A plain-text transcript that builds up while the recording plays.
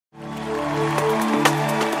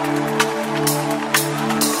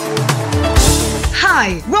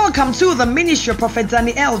Hi, welcome to the ministry of Prophet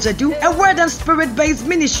Daniel Jedu, a word and spirit-based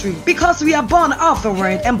ministry, because we are born of the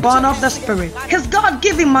word and born of the spirit. His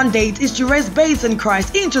God-given mandate is to raise babes in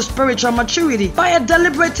Christ into spiritual maturity by a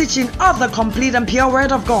deliberate teaching of the complete and pure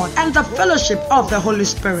word of God and the fellowship of the Holy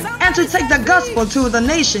Spirit, and to take the gospel to the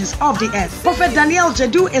nations of the earth. Prophet Daniel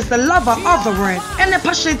Jedu is the lover of the word and a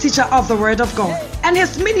passionate teacher of the word of God, and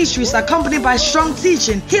his ministry is accompanied by strong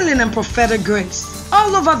teaching, healing, and prophetic grace.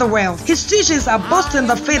 All over the world, his teachings are boosting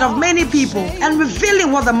the faith of many people and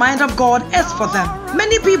revealing what the mind of God is for them.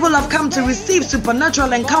 Many people have come to receive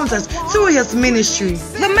supernatural encounters through his ministry.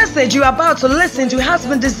 The message you are about to listen to has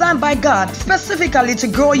been designed by God specifically to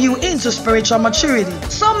grow you into spiritual maturity.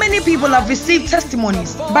 So many people have received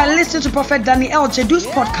testimonies by listening to Prophet Daniel Jedu's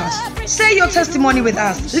podcast. Share your testimony with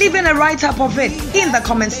us, leaving a write-up of it in the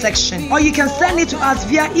comment section, or you can send it to us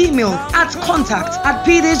via email at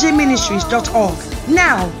contact@pdgministries.org.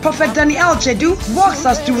 Now, Prophet Daniel Jedu walks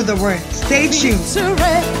us through the word. Stay tuned.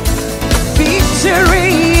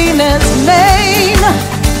 Victory in his name.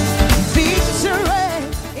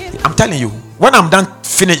 I'm telling you, when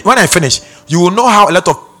I finish, you will know how a lot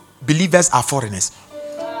of believers are foreigners.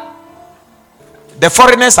 The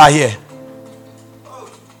foreigners are here.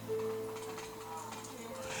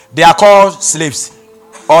 They are called slaves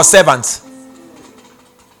or servants.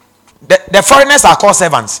 The foreigners are called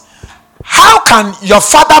servants. How can your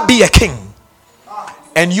father be a king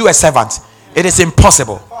and you a servant? It is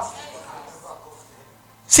impossible.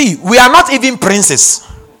 See, we are not even princes.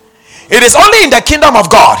 It is only in the kingdom of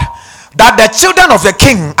God that the children of the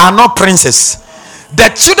king are not princes.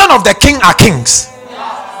 The children of the king are kings.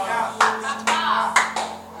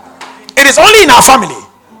 It is only in our family.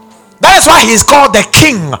 That is why he is called the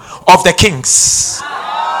king of the kings.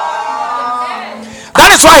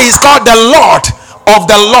 That is why he is called the Lord of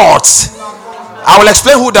the lords. I will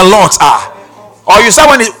explain who the lords are. Or you thought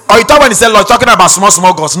when he said Lord, talking about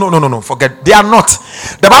small gods. No, forget. They are not.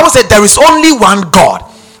 The Bible said there is only one God.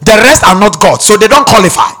 The rest are not gods, so they don't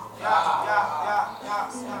qualify.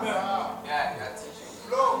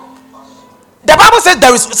 The Bible said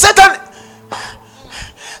there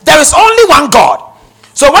is only one God.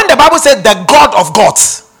 So when the Bible said the God of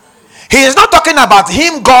gods, he is not talking about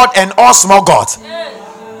him, God, and all small gods.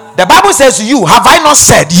 The Bible says, you have I not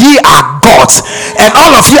said ye are gods, and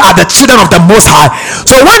all of you are the children of the Most High.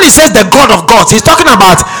 So when he says the God of gods, he's talking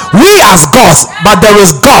about we as gods, but there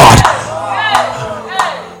is God,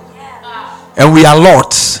 and we are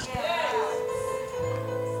lords,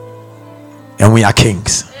 and we are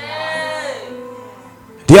kings.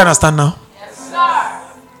 Do you understand now? Yes, sir.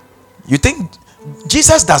 You think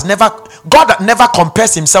God never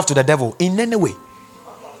compares himself to the devil in any way?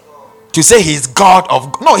 To say he's God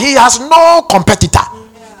of... No, he has no competitor.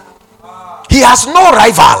 He has no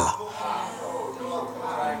rival.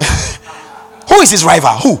 Who is his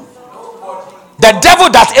rival? Who? The devil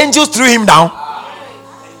that angels threw him down.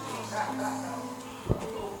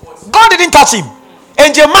 God didn't touch him.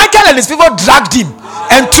 Angel Michael and his people dragged him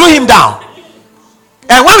and threw him down.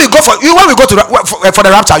 And when we go for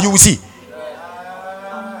the rapture, you will see.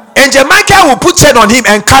 Angel Michael will put chain on him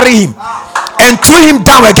and carry him and threw him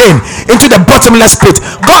down again into the bottomless pit.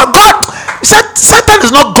 Satan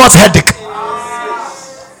is not God's headache.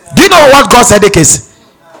 Do you know what God's headache is?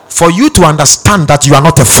 For you to understand that you are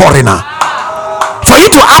not a foreigner. For you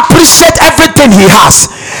to appreciate everything he has.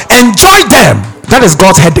 Enjoy them. That is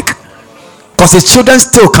God's headache. Because his children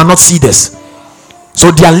still cannot see this.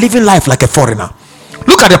 So they are living life like a foreigner.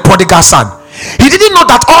 Look at the prodigal son. He didn't know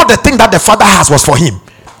that all the thing that the father has was for him.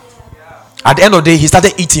 At the end of the day, he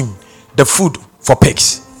started eating the food for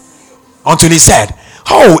pigs, until he said,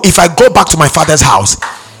 oh, if I go back to my father's house,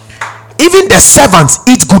 even the servants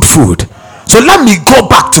eat good food, so let me go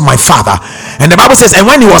back to my father. And the Bible says, and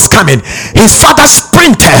when he was coming, his father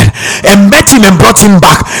sprinted and met him and brought him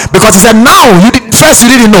back, because he said, now first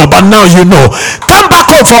you didn't know, but now you know. Come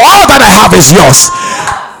back home, for all that I have is yours.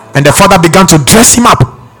 And the father began to dress him up.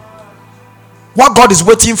 What God is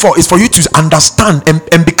waiting for is for you to understand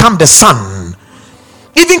and become the son.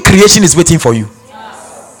 Even creation is waiting for you.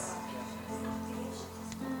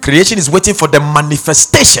 Creation is waiting for the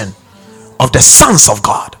manifestation of the sons of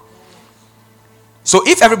God. So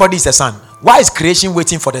if everybody is a son, why is creation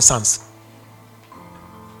waiting for the sons?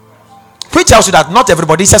 Which tells you that not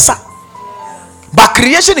everybody is a son. But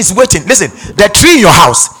creation is waiting. Listen, the tree in your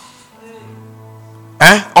house,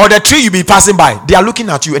 or the tree you be passing by, they are looking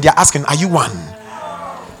at you and they are asking, are you one?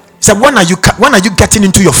 So when are you getting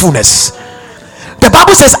into your fullness? The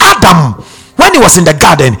Bible says Adam, when he was in the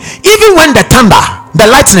garden, even when the thunder, the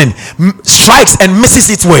lightning strikes and misses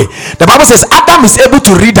its way, the Bible says Adam is able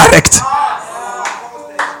to redirect.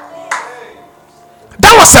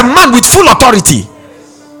 was a man with full authority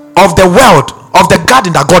of the world, of the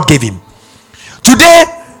garden that God gave him. Today,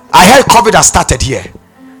 I heard COVID has started here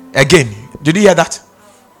again. Did you hear that?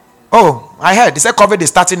 Oh, I heard. They said COVID is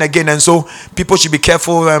starting again, and so people should be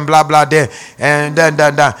careful and blah blah there and then.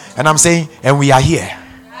 And I'm saying, and we are here.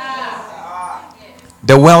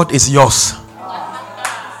 The world is yours.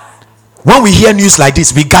 When we hear news like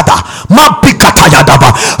this, we gather. We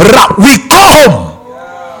go home.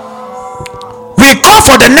 We call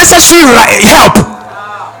for the necessary help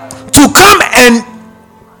to come and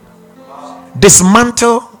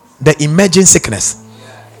dismantle the emerging sickness.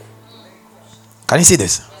 Can you see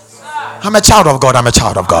this? I'm a child of God. I'm a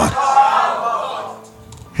child of God.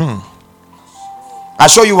 I'll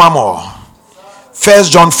show you one more. 1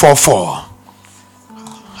 John 4:4.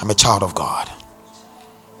 I'm a child of God.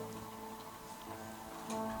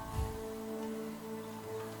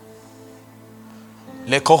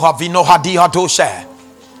 Lekoha vino hadia doshe.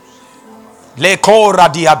 Leko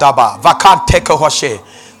radia daba. Vakante kohoshe.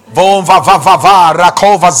 Von va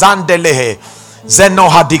rakova zandelehe. Zeno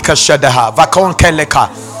hadika shedeha. Vakon keleka.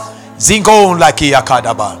 Zingon laki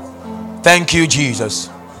yakadaba. Thank you, Jesus.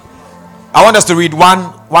 I want us to read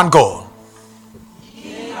one goal.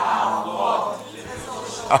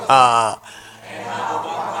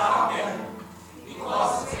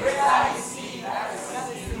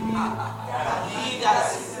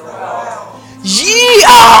 Ye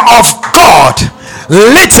are of God,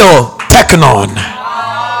 little teknon.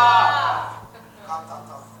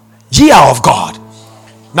 Ye are of God.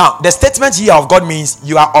 Now, the statement ye are of God means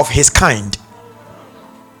you are of his kind.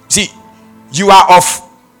 See, you are of,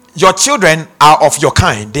 your children are of your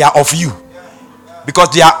kind. They are of you. Because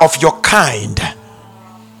they are of your kind.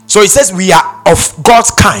 So it says we are of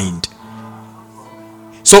God's kind.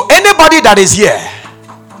 So anybody that is here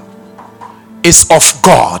is of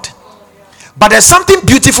God. But there's something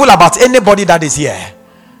beautiful about anybody that is here.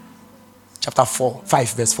 Chapter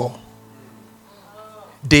 5 verse 4.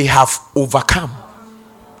 They have overcome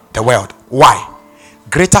the world. Why?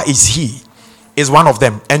 Greater is he, is one of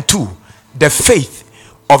them. And 2, the faith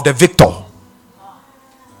of the victor.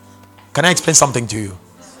 Can I explain something to you?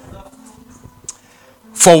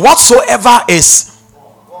 For whatsoever is.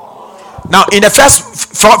 Now in the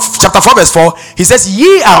chapter 4 verse 4, he says,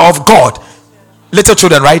 ye are of God, little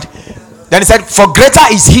children, right? Then he said, for greater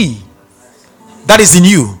is he that is in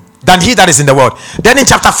you than he that is in the world. Then in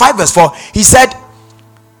chapter 5 verse 4, he said,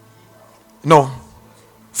 no,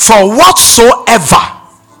 for whatsoever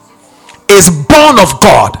is born of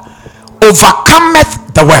God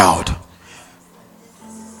overcometh the world.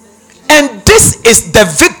 And this is the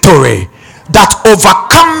victory that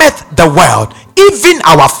overcometh the world, even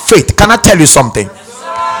our faith. Can I tell you something?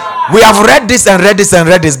 We have read this and read this and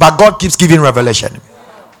read this, but God keeps giving revelation.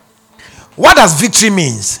 What does victory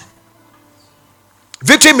means?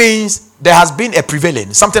 Victory means there has been a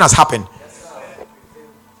prevailing. Something has happened.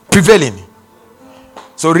 Prevailing.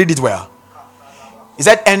 So read it well. He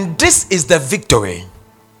said, and this is the victory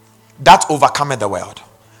that overcometh the world.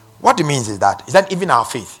 What it means is that even our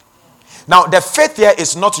faith. Now the faith here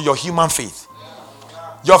is not your human faith.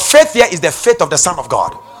 Your faith here is the faith of the Son of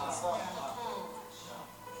God.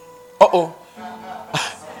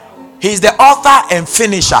 He is the author and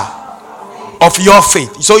finisher of your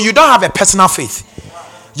faith. So you don't have a personal faith.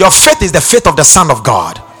 Your faith is the faith of the Son of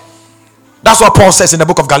God. That's what Paul says in the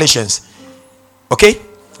book of Galatians. Okay?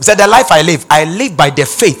 He said, the life I live by the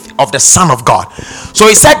faith of the Son of God. So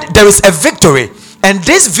he said there is a victory. And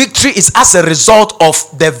this victory is as a result of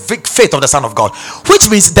the faith of the Son of God. Which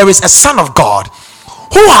means there is a Son of God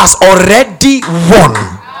who has already won.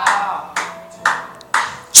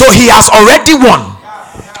 So he has already won.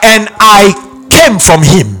 And I came from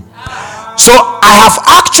him. So I have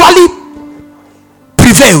actually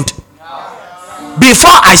prevailed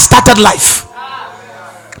before I started life.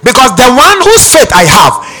 Because the one whose faith I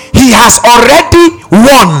have, he has already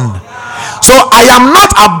won. So I am not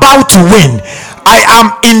about to win. I am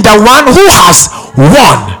in the one who has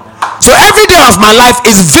won. So every day of my life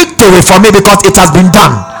is victory for me because it has been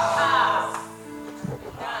done.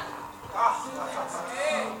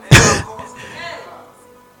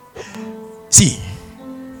 See,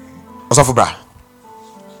 Osofubra,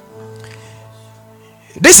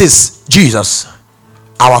 this is Jesus,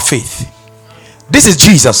 our faith. This is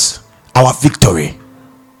Jesus, our victory.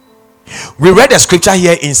 We read a scripture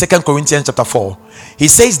here in 2 Corinthians chapter 4. He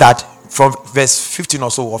says that from verse 15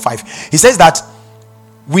 or so, or 5, he says that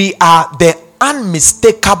we are the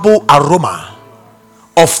unmistakable aroma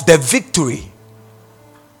of the victory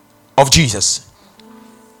of Jesus.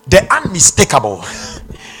 The unmistakable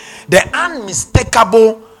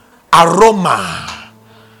aroma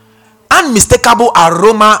unmistakable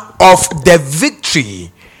aroma of the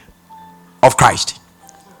victory of Christ.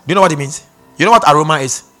 Do you know what it means? You know what aroma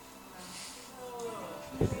is?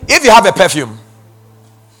 If you have a perfume,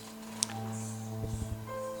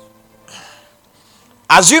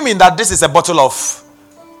 assuming that this is a bottle of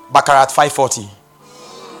Baccarat 540,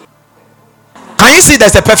 can you see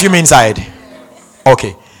there's a perfume inside?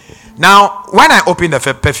 Okay. Now, when I open the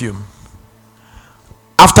perfume,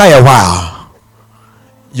 after a while,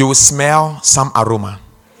 you will smell some aroma.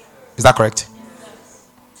 Is that correct?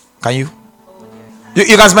 Can you? You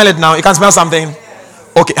can smell it now. You can smell something.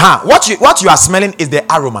 Okay. What you are smelling is the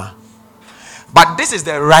aroma. But this is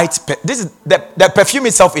the right. This is the perfume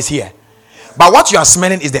itself is here. But what you are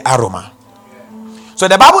smelling is the aroma. So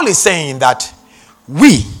the Bible is saying that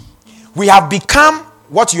we have become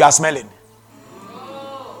what you are smelling.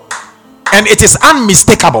 And it is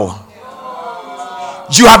unmistakable.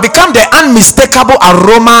 You have become the unmistakable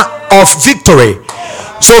aroma of victory.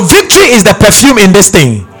 So victory is the perfume in this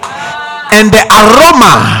thing. And the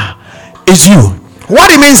aroma is you.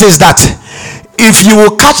 What it means is that if you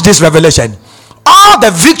will catch this revelation, all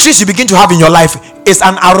the victories you begin to have in your life is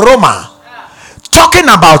an aroma talking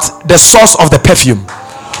about the source of the perfume,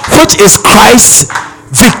 which is Christ's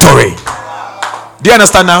victory. Do you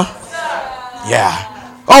understand now? Yeah.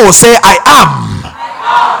 Oh, say I am.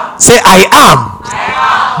 Say I am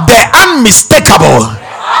the unmistakable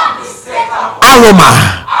aroma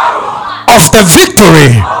of the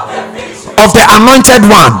victory of the anointed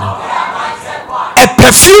one, a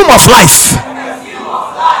perfume of life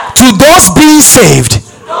to those being saved,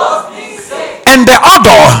 and the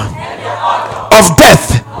odor of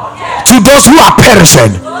death to those who are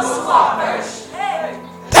perishing.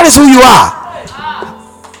 That is who you are.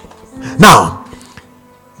 Now,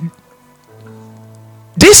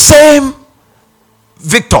 this same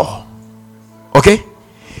Victor, okay,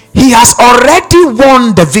 he has already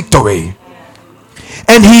won the victory,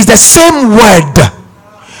 and he is the same word,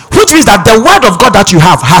 which means that the word of God that you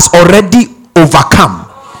have has already overcome.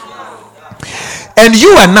 And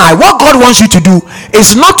you and I, what God wants you to do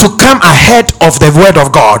is not to come ahead of the word of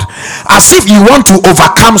God as if you want to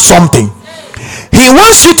overcome something. He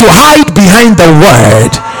wants you to hide behind the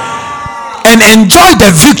word and enjoy the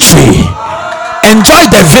victory. Enjoy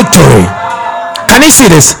the victory. Can you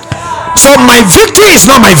see this? So my victory is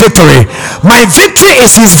not my victory. My victory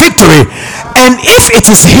is his victory. And if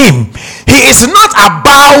it is him, he is not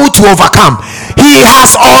about to overcome. He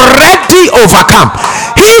has already overcome.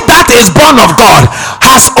 He that is born of God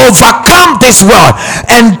has overcome this world.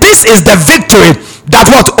 And this is the victory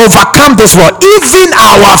that what overcome this world. Even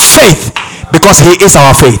our faith. Because he is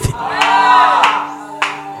our faith.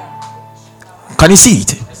 Can you see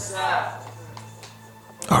it?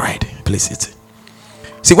 All right, place it.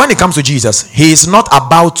 See, when it comes to Jesus, he is not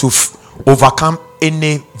about to overcome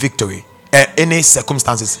any victory, any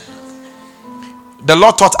circumstances. The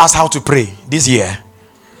Lord taught us how to pray this year.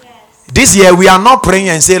 This year, we are not praying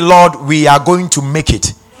and say, Lord, we are going to make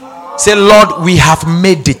it. Say, Lord, we have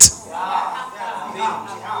made it.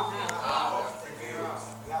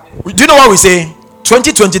 Do you know what we say?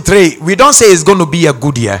 2023, we don't say it's going to be a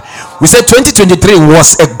good year. We say 2023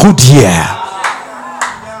 was a good year.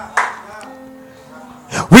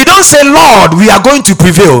 We don't say, Lord, we are going to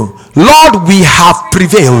prevail. Lord, we have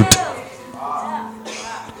prevailed.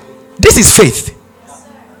 This is faith.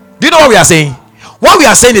 Do you know what we are saying? What we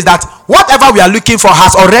are saying is that whatever we are looking for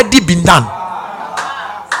has already been done.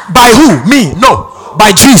 By who? Me? No.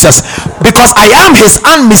 By Jesus. Because I am his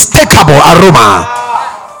unmistakable aroma.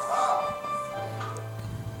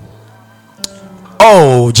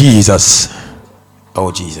 Oh, Jesus.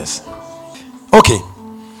 Oh, Jesus. Okay.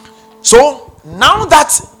 So, now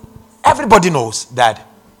that everybody knows that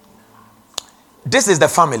this is the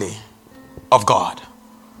family of God,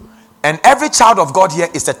 and every child of God here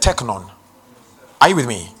is a teknon. Are you with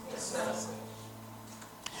me?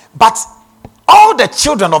 But all the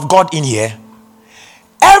children of God in here,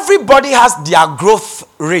 everybody has their growth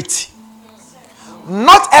rate.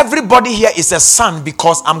 Not everybody here is a son,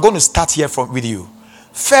 because I'm going to start here with you.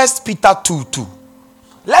 1 Peter 2:2.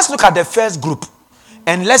 Let's look at the first group.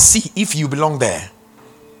 And let's see if you belong there.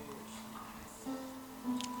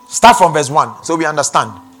 Start from verse 1 so we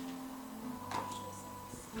understand.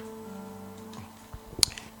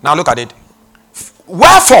 Now look at it.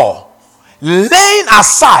 Wherefore, laying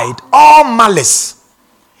aside all malice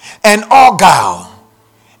and all guile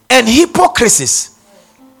and hypocrisies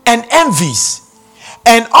and envies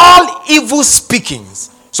and all evil speakings.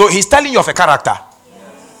 So he's telling you of a character.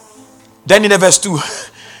 Then in the verse 2,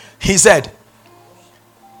 he said,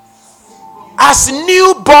 as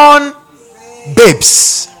newborn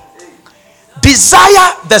babes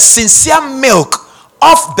Desire the sincere milk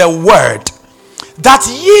of the word, that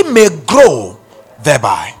ye may grow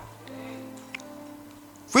thereby.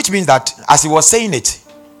 Which means that as he was saying it,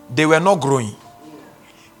 they were not growing.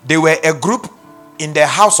 They were a group in the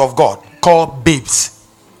house of God called babes.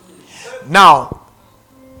 Now,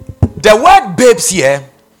 the word babes here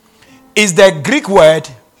is the Greek word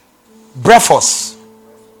brephos.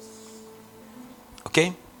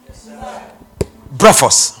 Okay?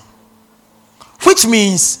 Brephos. Which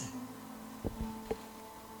means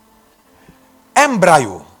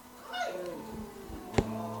embryo,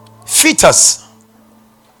 fetus,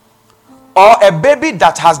 or a baby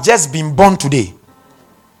that has just been born today.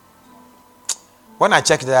 When I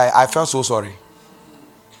checked it, I felt so sorry.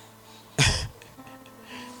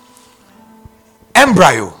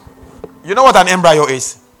 Embryo. You know what an embryo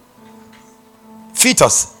is?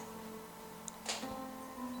 Fetus.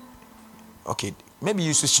 Okay, maybe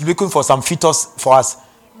you should be looking for some fetus for us,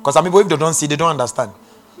 because some people, if they don't see, they don't understand.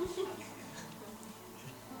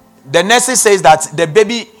 The nurse says that the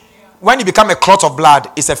baby, when it becomes a clot of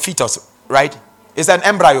blood, is a fetus, right? It's an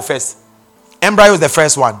embryo first. Embryo is the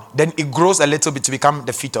first one. Then it grows a little bit to become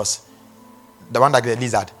the fetus, the one like the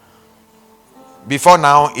lizard. Before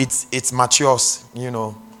now, it matures, you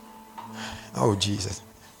know. Oh, Jesus.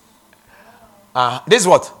 This is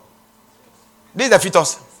what? This is the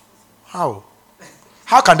fetus. How?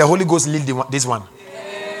 How can the Holy Ghost lead this one?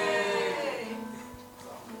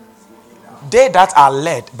 They that are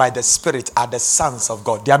led by the Spirit are the sons of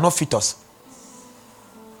God. They are not fetus.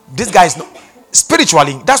 This guy is not.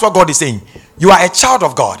 Spiritually, that's what God is saying. You are a child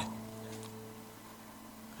of God.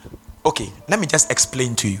 Okay, let me just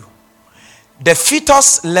explain to you. The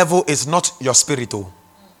fetus level is not your spiritual.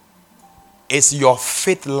 It's your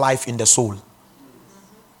faith life in the soul.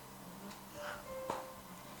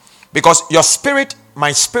 Because your spirit,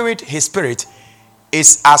 my spirit, his spirit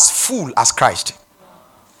is as full as Christ.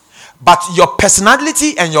 But your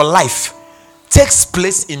personality and your life takes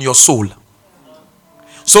place in your soul.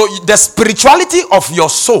 So the spirituality of your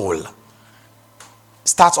soul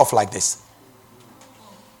starts off like this.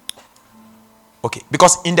 Okay,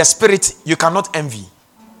 because in the spirit you cannot envy.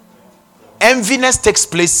 Enviness takes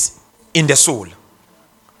place in the soul.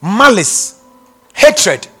 Malice,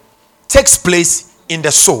 hatred takes place in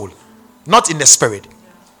the soul, not in the spirit.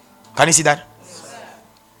 Can you see that?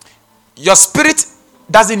 Your spirit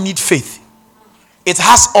doesn't need faith. It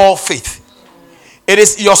has all faith. It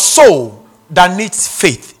is your soul that needs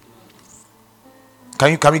faith.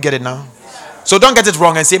 Can we get it now? So don't get it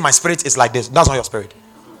wrong and say my spirit is like this. That's not your spirit.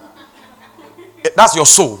 That's your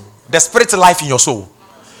soul. The spirit life in your soul.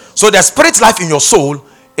 So the spirit life in your soul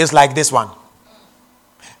is like this one.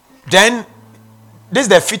 Then this is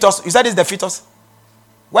the fetus. You said this is the fetus?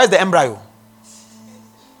 Where's the embryo?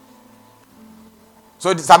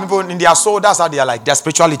 So some people in their soul, that's how they are like, their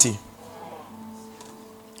spirituality.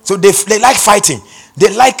 So they like fighting.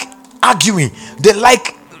 They like arguing. They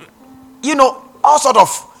like, all sort of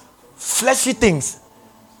fleshy things.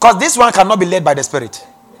 Because this one cannot be led by the spirit.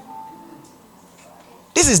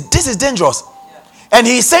 This is dangerous. And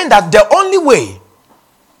he's saying that the only way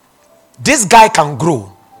this guy can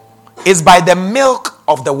grow is by the milk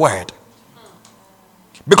of the word.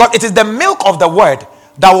 Because it is the milk of the word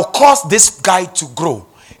that will cause this guy to grow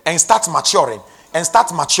and start maturing.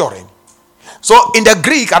 So in the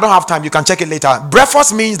Greek, I don't have time, you can check it later.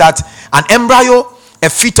 Brephos means that an embryo, a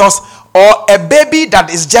fetus, or a baby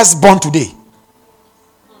that is just born today.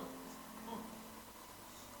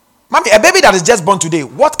 Mommy, a baby that is just born today,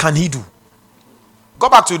 what can he do? Go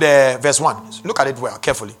back to the verse 1. Look at it well,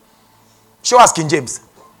 carefully. Show us King James.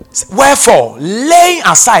 Wherefore, laying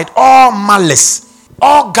aside all malice,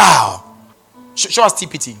 all guile. Show us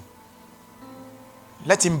TPT.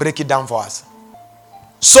 Let him break it down for us.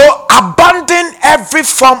 So abandon every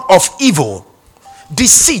form of evil,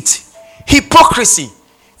 deceit, hypocrisy,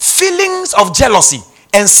 feelings of jealousy,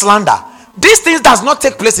 and slander. These things does not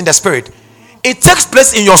take place in the spirit. It takes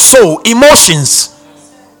place in your soul, emotions.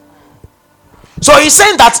 So he's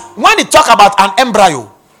saying that when he talk about an embryo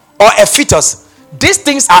or a fetus, these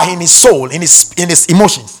things are in his soul, in his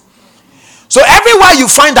emotions. So everywhere you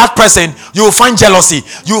find that person, you will find jealousy,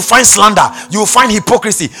 you will find slander, you will find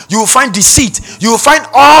hypocrisy, you will find deceit, you will find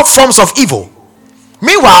all forms of evil.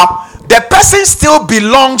 Meanwhile, the person still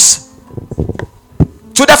belongs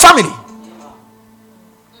to the family.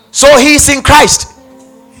 So he is in Christ.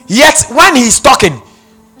 Yet when he's talking,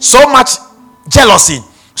 so much jealousy,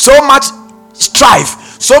 so much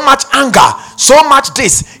strife, so much anger, so much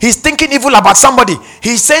this. He's thinking evil about somebody.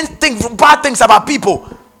 He's saying bad things about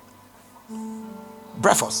people.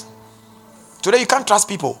 Brephos. Today you can't trust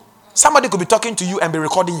people. Somebody could be talking to you and be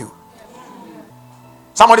recording you.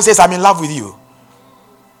 Somebody says, I'm in love with you.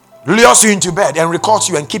 Lures you into bed and records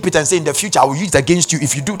you and keep it and say, in the future, I will use it against you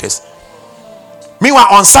if you do this. Meanwhile,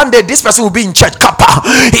 on Sunday, this person will be in church.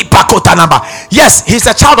 Yes, he's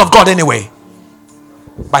a child of God anyway.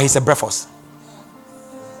 But he's a breakfast.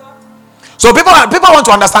 So people want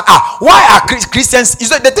to understand, why are Christians? You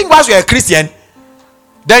say, the thing once you're a Christian,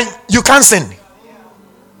 then you can't sin.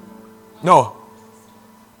 No.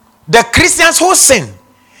 The Christians who sin,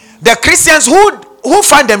 the Christians who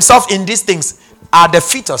find themselves in these things are the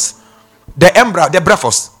fetus, the embryo, the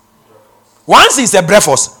breakfast. Once he's a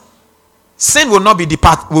breakfast, sin will not be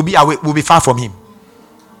will be far from him.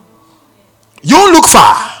 You won't look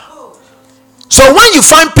far. So when you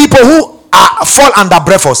find people who fall under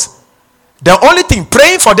breakfast, the only thing,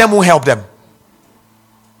 praying for them will help them.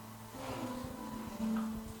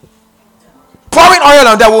 Pouring oil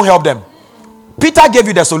on them will help them. Peter gave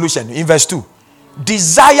you the solution in verse 2.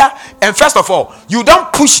 Desire, and first of all, you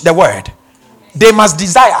don't push the word. They must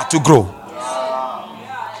desire to grow.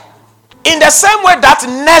 In the same way that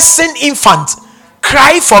nursing infant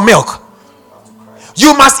cry for milk,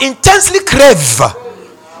 you must intensely crave.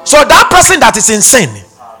 So that person that is in sin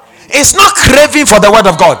is not craving for the word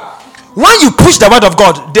of God. When you push the word of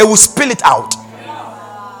God, they will spill it out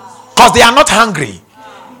because they are not hungry.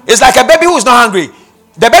 It's like a baby who is not hungry.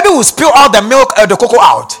 The baby will spill all the milk or the cocoa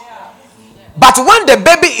out. But when the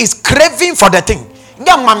baby is craving for the thing, you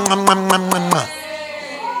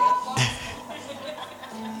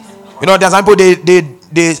know, there's people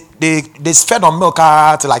they fed on milk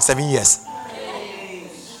till like 7 years.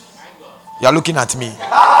 You're looking at me.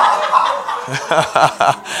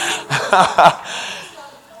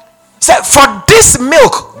 So for this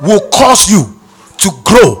milk will cause you to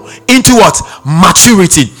grow into what?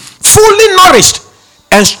 Maturity, fully nourished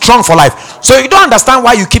and strong for life. So you don't understand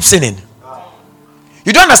why you keep sinning.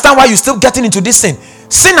 You don't understand why you're still getting into this sin.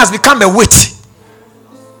 Sin has become a weight.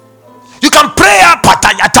 You can pray, but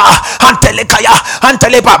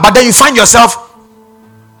then you find yourself.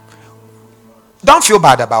 Don't feel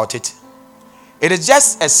bad about it. It is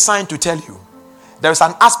just a sign to tell you there is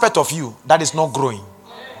an aspect of you that is not growing.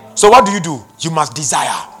 So what do? You must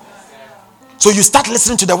desire. So you start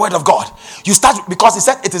listening to the word of God. You start, because he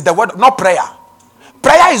said it is the word, not prayer.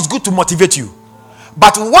 Prayer is good to motivate you.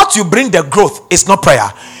 But what you bring the growth is not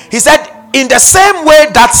prayer. He said, in the same way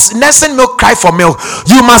that nursing milk cry for milk,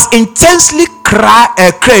 you must intensely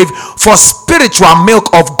crave for spiritual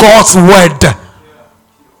milk of God's word.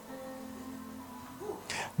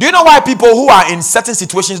 Do you know why people who are in certain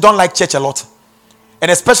situations don't like church a lot?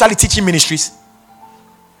 And especially teaching ministries?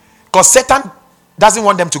 Because Satan doesn't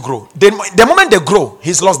want them to grow. The moment they grow,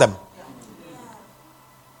 he's lost them.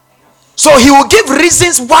 So he will give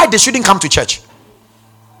reasons why they shouldn't come to church.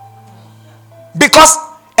 Because,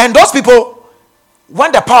 and those people,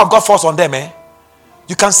 when the power of God falls on them,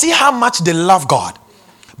 you can see how much they love God.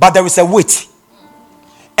 But there is a weight.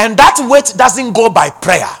 And that weight doesn't go by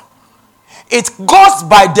prayer. It goes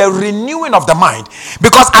by the renewing of the mind.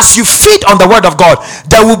 Because as you feed on the word of God,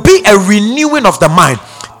 there will be a renewing of the mind.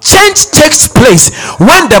 Change takes place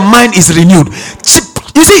when the mind is renewed.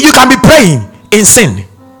 You see, you can be praying in sin.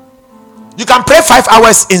 You can pray 5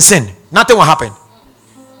 hours in sin. Nothing will happen.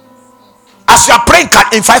 As you are praying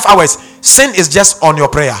in 5 hours, sin is just on your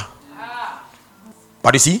prayer.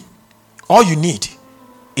 But you see, all you need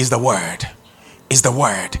is the word. Is the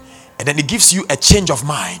word. And then it gives you a change of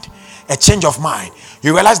mind. A change of mind.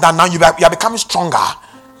 You realize that now you are becoming stronger.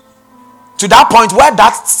 To that point where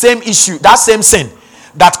that same issue, that same sin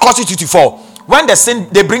that caused you to fall, when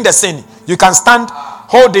they bring the sin, you can stand,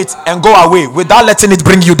 hold it, and go away without letting it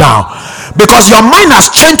bring you down. Because your mind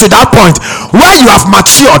has changed to that point where you have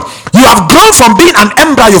matured. You have grown from being an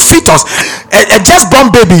embryo fetus, a just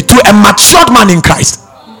born baby, to a matured man in Christ.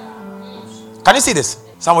 Can you see this?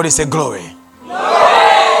 Somebody say glory.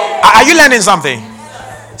 Are you learning something?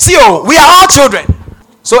 See, we are all children.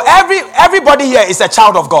 So everybody here is a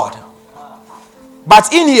child of God.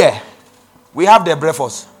 But in here, we have their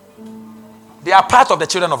breakfast. They are part of the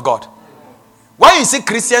children of God. When you see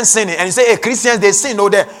Christians sinning and you say, hey, Christians, they sin,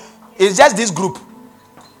 it's just this group.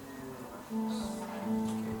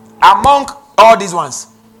 Among all these ones.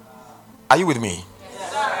 Are you with me?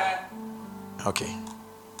 Yes, sir. Okay.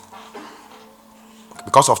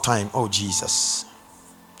 Because of time. Oh, Jesus.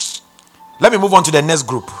 Let me move on to the next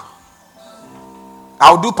group.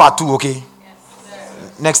 I'll do part 2, okay?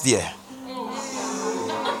 Yes, next year.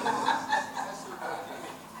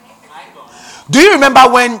 Do you remember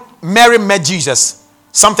when Mary met Jesus?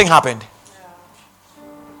 Something happened.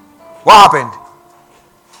 What happened?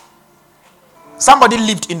 Somebody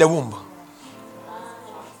leaped in the womb.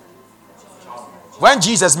 When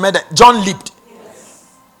Jesus met it, John leaped.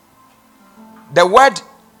 The word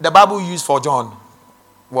the Bible used for John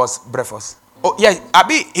was brephos. Oh yeah,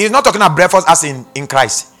 Abi, he's not talking about brephos as in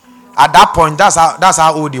Christ. At that point, that's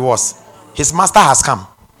how old he was. His master has come.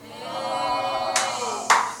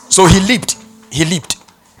 So he leaped. He leaped.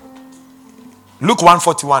 Luke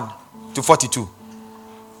 1:41 to 42.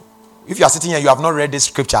 If you are sitting here, you have not read this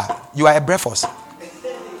scripture, you are a brephos.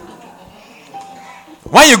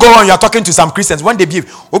 When you go on, you are talking to some Christians. When they behave,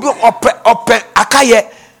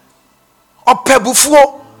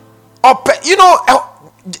 you know,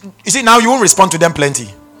 you see, now you won't respond to them plenty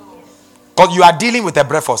because you are dealing with a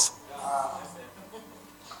brephos.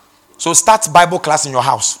 So start Bible class in your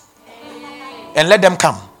house and let them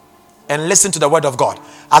come and listen to the word of God.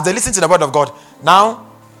 As they listen to the word of God, now,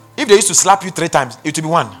 if they used to slap you 3 times, it will be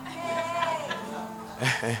 1.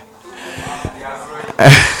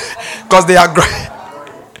 Because they are great.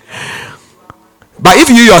 But if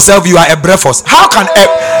you yourself, you are a brephos, how can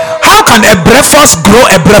a brephos grow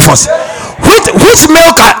a brephos? Which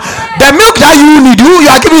milk? The milk that you need, you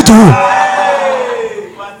are giving to who?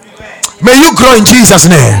 May you grow in Jesus'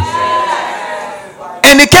 name.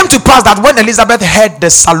 And it came to pass that when Elizabeth heard the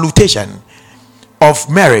salutation of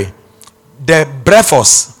Mary, the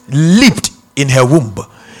brephos leaped in her womb,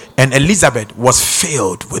 and Elizabeth was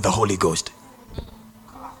filled with the Holy Ghost.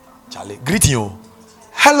 Charlie, greeting you.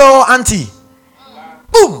 Hello, auntie.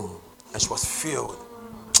 Boom. And she was filled.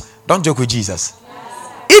 Don't joke with Jesus.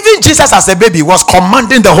 Even Jesus as a baby was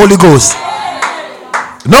commanding the Holy Ghost.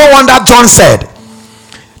 No wonder John said,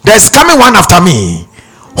 there's coming one after me,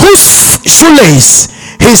 whose shoelace,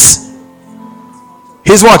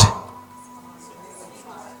 his what?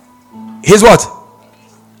 His what?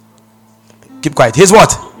 Keep quiet. His what?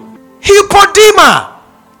 Hypodema.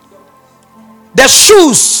 The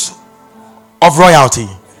shoes of royalty.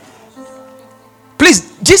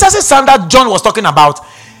 Please, Jesus' sandal John was talking about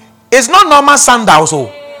is not normal sandals.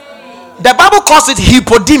 So the Bible calls it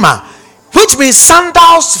hypodema, which means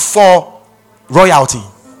sandals for royalty.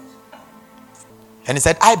 And he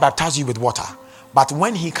said, I baptize you with water, but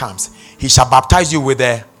when he comes, he shall baptize you with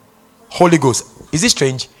the Holy Ghost. Is it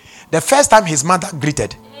strange? The first time his mother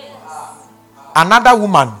greeted, another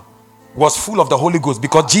woman was full of the Holy Ghost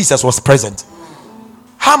because Jesus was present.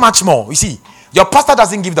 How much more? You see, your pastor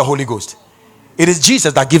doesn't give the Holy Ghost. It is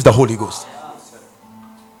Jesus that gives the Holy Ghost.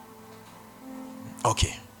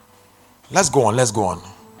 Okay. Let's go on.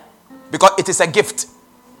 Because it is a gift.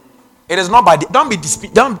 It is not by don't be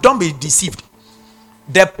deceived.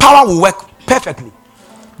 The power will work perfectly.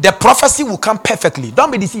 The prophecy will come perfectly.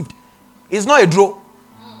 Don't be deceived. It's not a draw.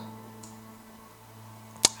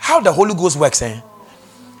 How the Holy Ghost works,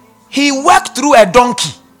 He worked through a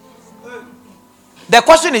donkey. The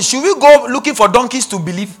question is, should we go looking for donkeys to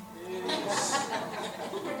believe?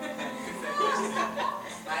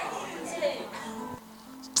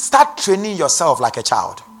 Start training yourself like a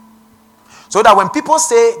child, so that when people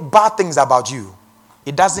say bad things about you,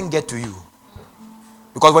 it doesn't get to you.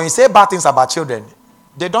 Because when you say bad things about children,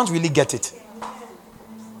 they don't really get it.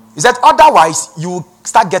 He said otherwise you will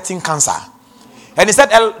start getting cancer. And he said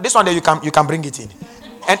this one day you can bring it in.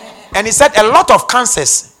 And he said a lot of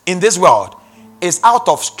cancers in this world is out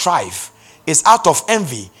of strife, is out of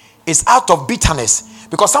envy, is out of bitterness.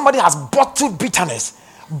 Because somebody has bottled bitterness,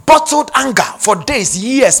 bottled anger for days,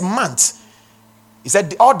 years, months. He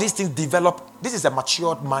said all these things develop. This is a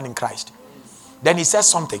matured man in Christ. Then he says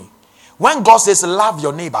something. When God says love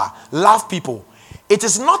your neighbor, love people, it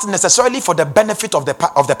is not necessarily for the benefit of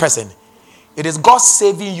the person. It is God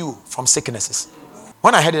saving you from sicknesses.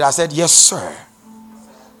 When I heard it, I said, yes, sir.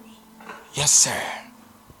 Yes, sir.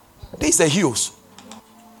 These are heels.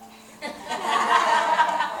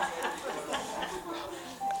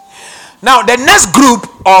 Now, the next group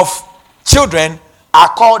of children are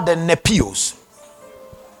called the Nepios.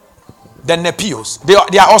 The Nepios.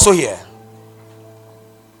 They are also here.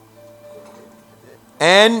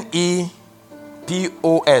 Nepos.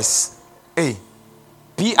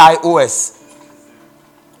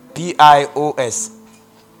 Pios.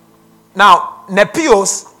 Now,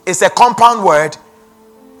 Nepios is a compound word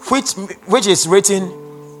which is written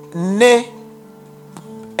ne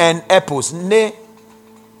and epos. Ne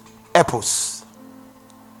epos.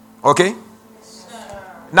 Okay?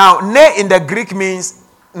 Now, ne in the Greek means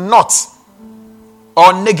not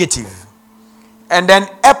or negative. And then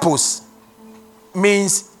epos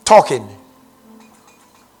means talking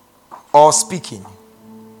or speaking.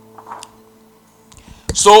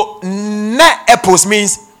 So ne epos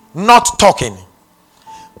means not talking.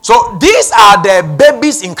 So these are the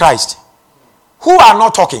babies in Christ. who are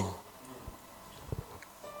not talking.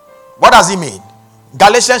 What does he mean?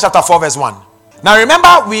 Galatians chapter 4 verse 1. Now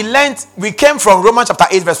remember, we came from Romans chapter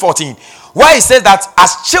 8 verse 14, where it says that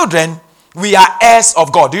as children we are heirs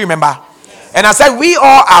of God. Do you remember? Yes. And I said we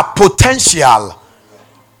all are potential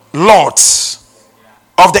lords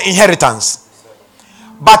of the inheritance.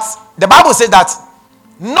 But the Bible says that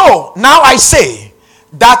no, now I say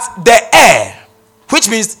that the heir, which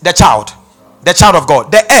means the child of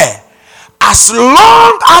God, the heir, as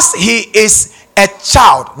long as he is a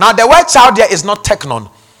child. Now the word child here is not teknon.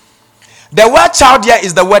 The word child here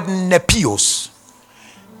is the word nepios.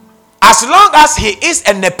 As long as he is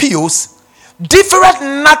a nepios, different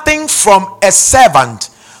nothing from a servant,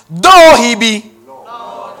 though he be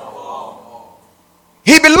Lord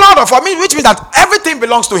of all, which means that everything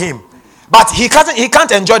belongs to him, but he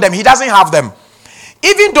can't enjoy them. He doesn't have them,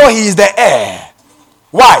 even though he is the heir.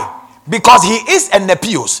 Why? Because he is a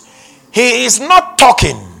nepios. He is not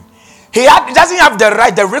talking. He doesn't have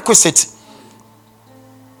the requisite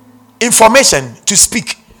information to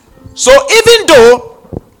speak. So even though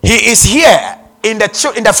he is here in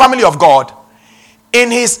the family of God,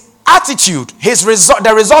 in his attitude,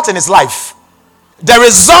 the result in his life, the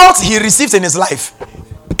result he receives in his life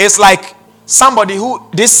is like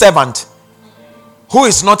this servant who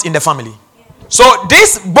is not in the family. So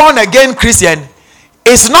this born again Christian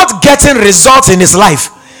is not getting results in his life,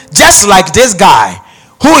 just like this guy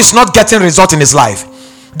who is not getting results in his life.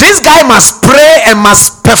 This guy must pray and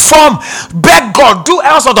must perform, beg God, do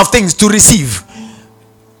all sorts of things to receive.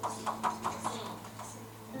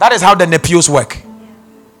 That is how the nepios work.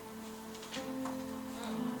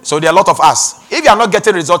 So there are a lot of us. If you are not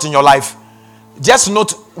getting results in your life, just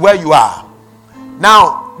note where you are.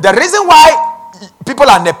 Now, the reason why people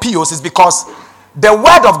are nepios is because the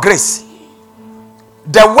word of grace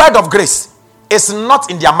is not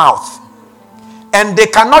in their mouth, and they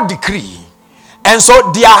cannot decree. And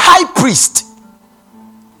so their high priest,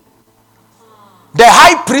 the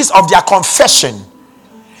high priest of their confession,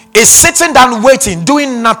 is sitting down waiting,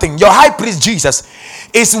 doing nothing. Your high priest Jesus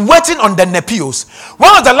is waiting on the nepios.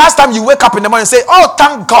 When was the last time you wake up in the morning and say, oh,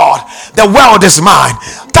 thank God the world is mine,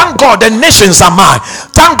 thank God the nations are mine,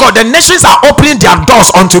 thank God the nations are opening their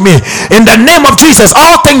doors unto me. In the name of Jesus,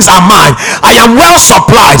 all things are mine. I am well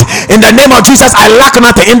supplied. In the name of Jesus, I lack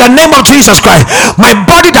nothing. In the name of Jesus Christ, my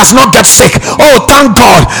body does not get sick. Oh, thank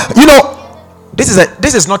God. You know, this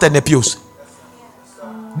is not a nepios.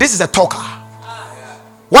 This is a talker.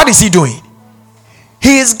 What is he doing?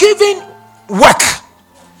 He is giving work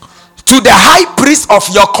to the high priest of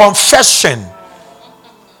your confession,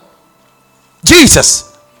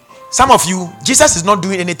 Jesus. Some of you, Jesus is not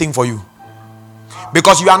doing anything for you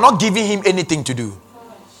because you are not giving him anything to do.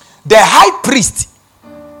 The high priest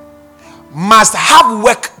must have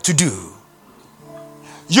work to do.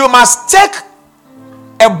 You must take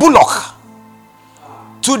a bullock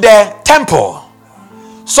to the temple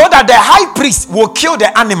so that the high priest will kill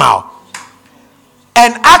the animal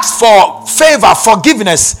and ask for favor,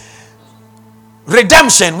 forgiveness,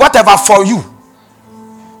 redemption, whatever for you.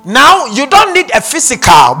 Now, you don't need a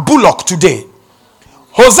physical bullock today.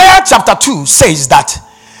 Hosea chapter 2 says that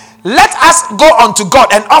let us go unto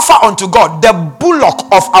God and offer unto God the bullock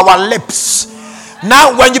of our lips.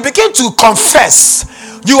 Now, when you begin to confess,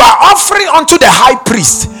 you are offering unto the high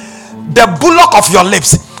priest the bullock of your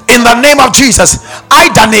lips. In the name of Jesus, I,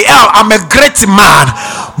 Daniel, am a great man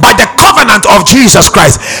by the covenant of Jesus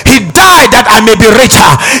Christ. He died that I may be richer.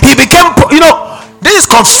 He became, this is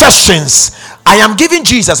confessions. I am giving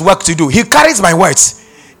Jesus work to do. He carries my words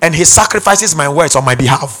and he sacrifices my words on my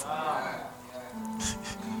behalf.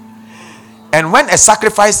 And when a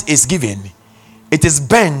sacrifice is given, it is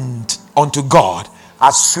burnt unto God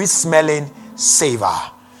as sweet smelling savor.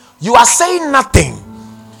 You are saying nothing.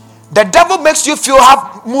 The devil makes you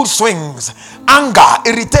have mood swings, anger,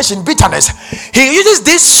 irritation, bitterness. He uses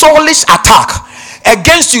this soulish attack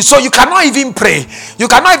against you, so you cannot even pray. You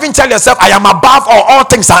cannot even tell yourself, I am above all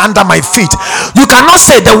things are under my feet. You cannot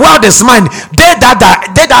say the world is mine. They that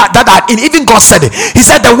are in, even God said it. He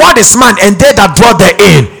said the world is mine and they that dwell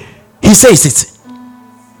therein. He says it.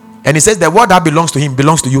 And he says the word that belongs to him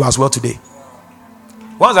belongs to you as well today.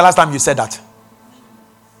 When was the last time you said that?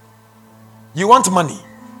 You want money.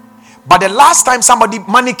 But the last time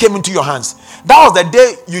money came into your hands, that was the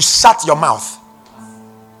day you shut your mouth.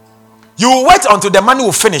 You will wait until the money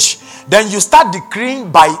will finish. Then you start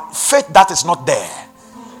decreeing by faith that is not there.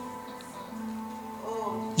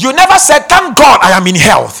 You never said, thank God I am in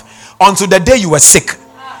health, until the day you were sick.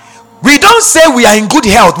 We don't say we are in good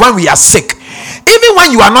health when we are sick. Even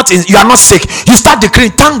when you are not sick, you start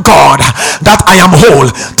declaring, thank God that I am whole,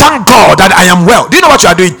 thank God that I am well. Do you know what you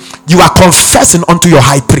are doing? You are confessing unto your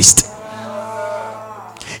high priest.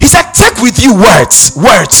 He said, take with you words,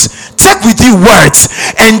 take with you words,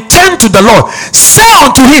 and turn to the Lord. Say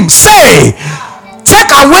unto him, say, take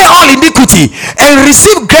away all iniquity and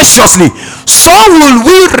receive graciously. So will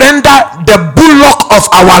we render the bullock of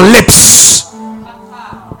our lips.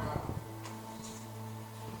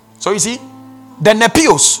 So you see, the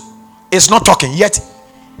Nepios is not talking yet.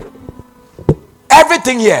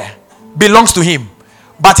 Everything here belongs to him,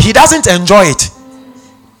 but he doesn't enjoy it.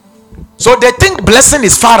 So they think blessing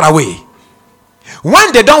is far away.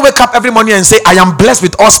 When they don't wake up every morning and say, I am blessed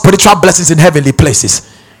with all spiritual blessings in heavenly places,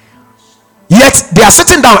 yet they are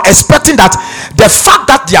sitting down expecting that the fact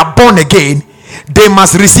that they are born again, they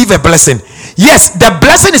must receive a blessing. Yes, the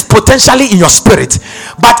blessing is potentially in your spirit,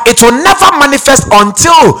 but it will never manifest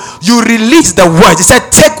until you release the words. He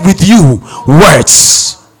said, take with you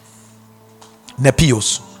words.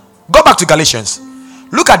 Nepios. Go back to Galatians.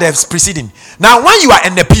 Look at the preceding. Now, when you are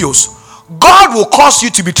in Nepios, God will cause you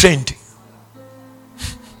to be trained.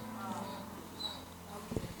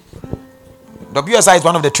 WSI is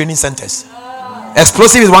one of the training centers.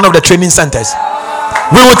 Explosive is one of the training centers.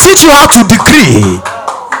 We will teach you how to decree.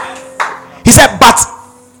 He said, but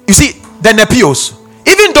you see, the Nepios,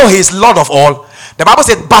 even though he is Lord of all, the Bible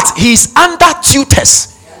said, but he is under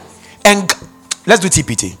tutors. And let's do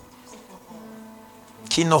TPT.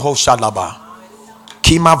 Kinoho Shalaba.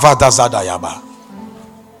 Kima Vadazadayaba.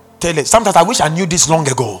 Sometimes I wish I knew this long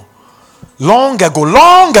ago. Long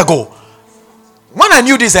ago. When I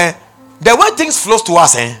knew this, the way things flows to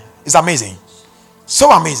us is amazing.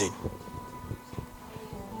 So amazing.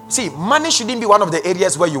 See, money shouldn't be one of the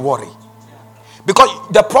areas where you worry. Because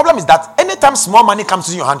the problem is that anytime small money comes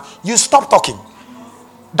to your hand, you stop talking.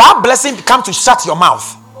 That blessing comes to shut your mouth.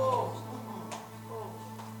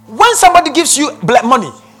 When somebody gives you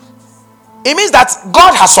money, it means that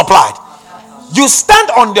God has supplied. You stand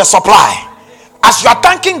on the supply. As you are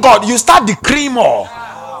thanking God, you start decreeing more.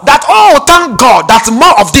 That, oh, thank God that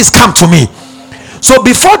more of this come to me. So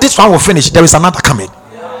before this one will finish, there is another coming.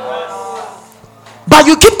 But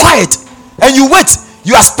you keep quiet and you wait.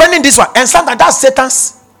 You are spending this one, and sometimes that's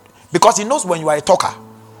Satan's, because he knows when you are a talker.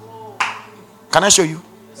 Can I show you?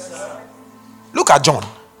 Look at John.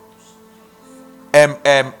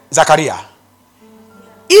 Zachariah.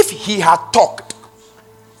 If he had talked,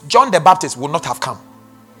 John the Baptist would not have come.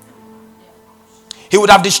 He would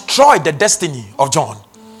have destroyed the destiny of John.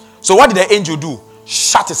 So what did the angel do?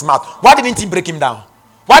 Shut his mouth. Why didn't he break him down?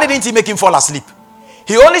 Why didn't he make him fall asleep?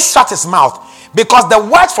 He only shut his mouth because the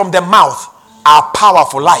words from the mouth are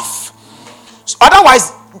powerful life. So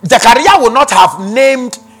otherwise, Zachariah would not have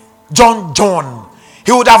named John.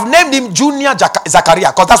 He would have named him Junior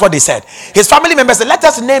Zachariah, because that's what they said. His family members said, let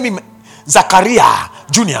us name him Zachariah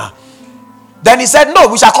Junior. Then he said, no,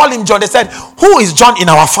 we shall call him John. They said, who is John in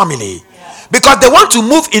our family? Because they want to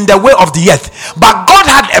move in the way of the earth. But God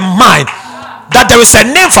had a mind that there is a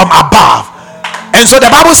name from above. And so the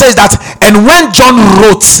Bible says that, and when John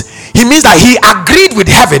wrote, he means that he agreed with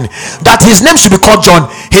heaven that his name should be called John.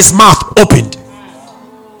 His mouth opened.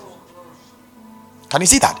 Can you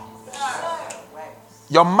see that?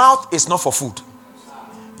 Your mouth is not for food.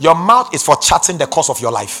 Your mouth is for charting the course of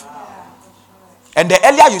your life. And the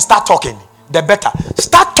earlier you start talking, the better.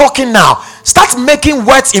 Start talking now. Start making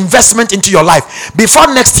words investment into your life before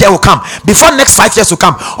next year will come, before next 5 years will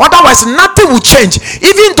come. Otherwise, nothing will change.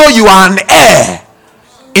 Even though you are an heir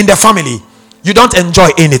in the family, you don't enjoy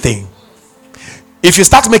anything. If you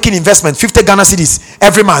start making investment 50 Ghana cedis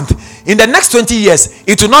every month, in the next 20 years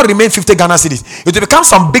it will not remain 50 Ghana cedis. It will become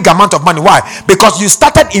some big amount of money. Why? Because you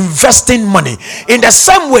started investing money. In the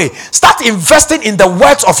same way, start investing in the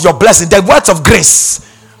words of your blessing, the words of grace.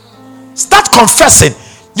 Start confessing.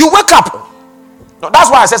 You wake up. No,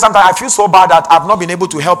 that's why I said sometimes I feel so bad that I've not been able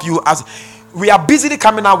to help you, as we are busily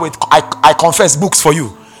coming out with I confess books for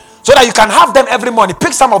you, so that you can have them every morning.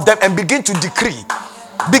 Pick some of them and begin to decree.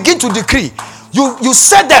 Begin to decree. You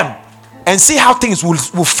say them and see how things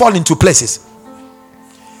will fall into places.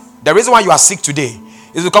 The reason why you are sick today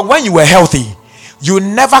is because when you were healthy, you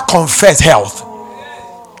never confessed health,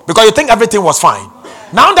 because you think everything was fine.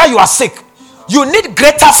 Now that you are sick, you need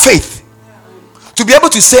greater faith to be able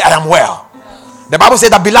to say, I am well. The Bible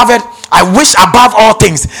says that, beloved, I wish above all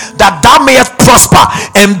things that thou mayest prosper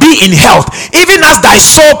and be in health, even as thy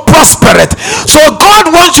soul prospereth. So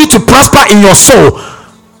God wants you to prosper in your soul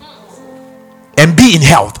and be in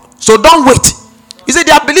health. So don't wait. You see,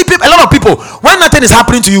 there are a lot of people, when nothing is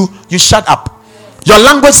happening to you, you shut up. Your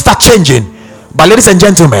language starts changing. But ladies and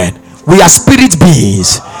gentlemen, We are spirit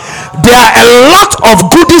beings. There are a lot of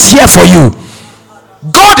goodies here for you.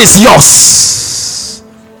 God is yours.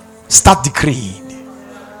 Start decreeing.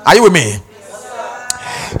 Are you with me?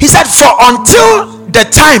 He said, for until the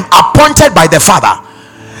time appointed by the father,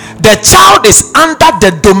 the child is under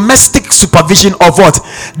the domestic supervision of what?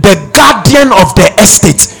 The guardian of the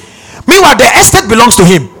estate. Meanwhile, the estate belongs to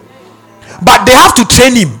him, but they have to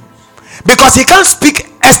train him because he can't speak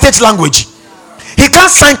estate language. He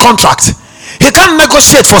can't sign contracts. He can't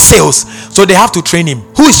negotiate for sales. So they have to train him.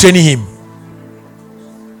 Who is training him?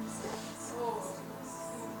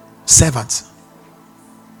 Servants.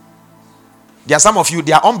 There are some of you,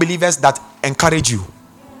 they are unbelievers that encourage you.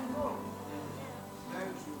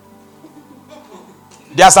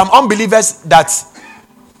 There are some unbelievers that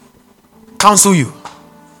counsel you,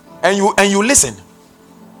 and you listen.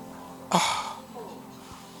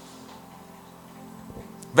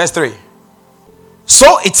 Verse 3.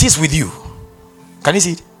 So it is with you. Can you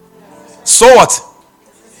see it? So what?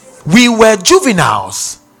 We were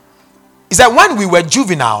juveniles. He said, when we were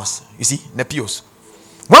juveniles, you see, nepios.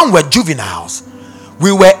 When we were juveniles,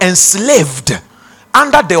 we were enslaved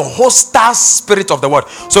under the hostile spirit of the world.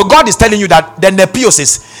 So God is telling you that the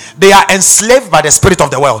nepios, they are enslaved by the spirit of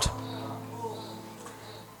the world.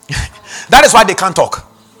 That is why they can't talk,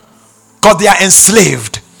 because they are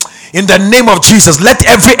enslaved. In the name of Jesus, let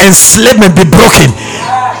every enslavement be broken,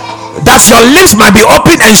 that your lips might be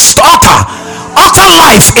open and utter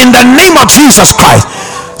life in the name of Jesus Christ.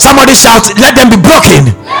 Somebody shout, let them be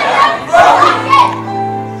broken.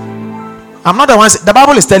 I'm not the one. The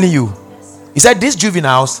Bible is telling you. He said these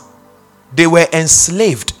juveniles, they were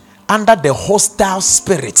enslaved under the hostile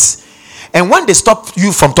spirits. And when they stop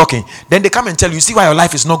you from talking, then they come and tell you, see why your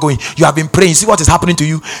life is not going. You have been praying. See what is happening to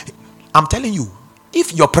you. I'm telling you,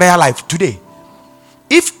 if your prayer life today,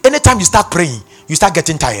 if anytime you start praying, you start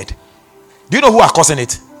getting tired, do you know who are causing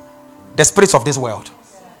it? The spirits of this world.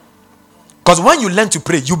 Because when you learn to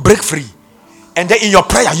pray, you break free. And then in your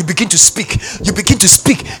prayer, you begin to speak. You begin to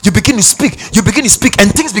speak. You begin to speak. You begin to speak. And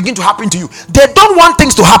things begin to happen to you. They don't want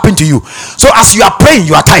things to happen to you. So as you are praying,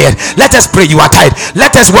 you are tired. Let us pray, you are tired.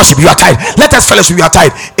 Let us worship, you are tired. Let us fellowship, you are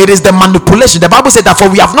tired. It is the manipulation. The Bible said that for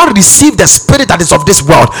we have not received the spirit that is of this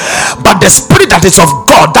world, but the spirit that is of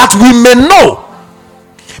God, that we may know.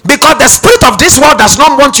 Because the spirit of this world does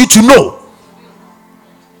not want you to know.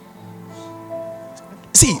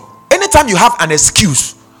 See, anytime you have an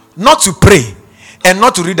excuse not to pray and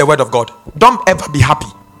not to read the word of God, don't ever be happy.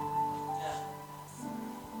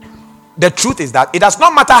 The truth is that it does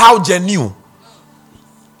not matter how genuine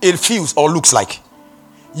it feels or looks like.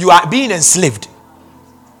 You are being enslaved.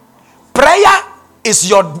 Prayer is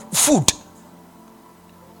your food.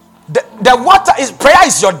 The water is prayer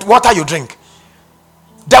is your water you drink.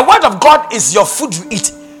 The word of God is your food you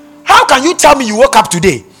eat. How can you tell me you woke up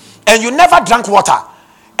today and you never drank water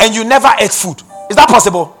and you never ate food? Is that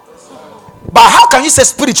possible? But how can you say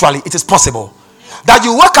spiritually it is possible that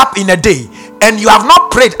you wake up in a day and you have not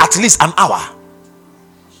prayed at least an hour?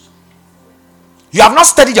 You have not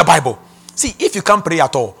studied your Bible. See, if you can't pray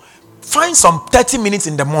at all, find some 30 minutes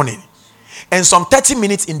in the morning and some 30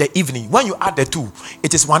 minutes in the evening. When you add the two,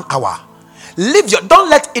 it is 1 hour. Don't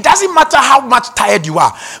let it doesn't matter how much tired you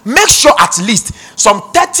are. Make sure at least some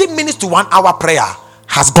 30 minutes to 1 hour prayer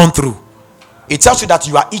has gone through. It tells you that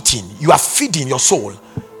you are eating, you are feeding your soul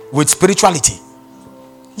with spirituality.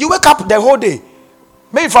 You wake up the whole day,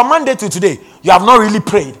 maybe from Monday to today, you have not really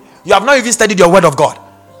prayed. You have not even studied your word of God.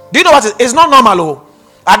 Do you know what? It's not normal. Oh.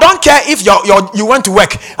 I don't care if you went to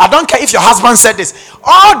work. I don't care if your husband said this.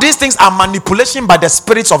 All these things are manipulation by the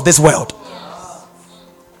spirits of this world.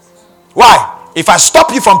 Why? If I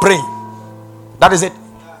stop you from praying, that is it.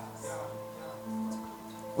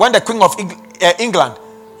 When the Queen of England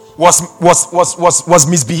was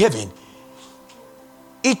misbehaving,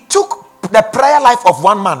 it took the prayer life of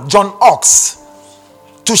one man, John Ox,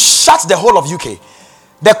 to shut the whole of UK.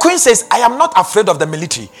 The Queen says, I am not afraid of the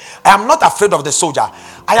military. I am not afraid of the soldier.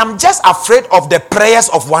 I am just afraid of the prayers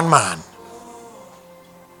of one man.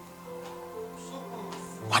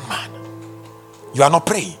 One man. You are not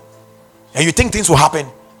praying. And you think things will happen?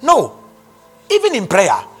 No. Even in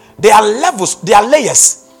prayer, there are levels, there are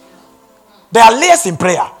layers. There are layers in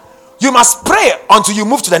prayer. You must pray until you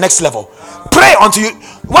move to the next level. Pray until you,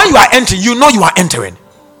 when you are entering, you know you are entering.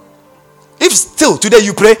 If still today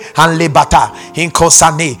you pray, if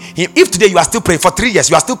today you are still praying for 3 years,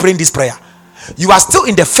 you are still praying this prayer, you are still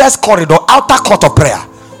in the first corridor, outer court of prayer.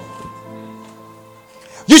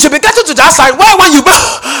 You should be getting to that side where when you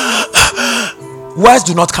words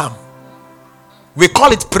do not come. We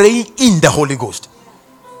call it praying in the Holy Ghost.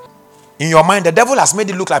 In your mind, the devil has made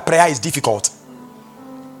it look like prayer is difficult.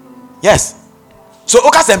 Yes. So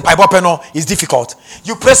Okas and Paibopeno is difficult.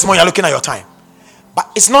 You pray small, you're looking at your time.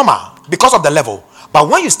 But it's normal because of the level. But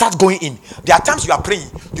when you start going in, there are times you are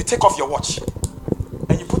praying, you take off your watch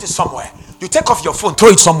and you put it somewhere. You take off your phone, throw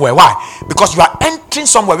it somewhere. Why? Because you are entering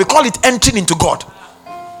somewhere. We call it entering into God.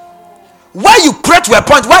 Where you pray to a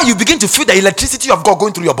point where you begin to feel the electricity of God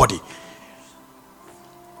going through your body.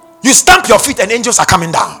 You stamp your feet and angels are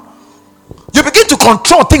coming down. You begin to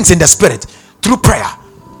control things in the spirit through prayer.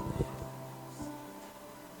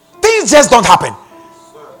 Things just don't happen.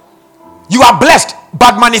 You are blessed,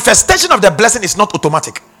 but manifestation of the blessing is not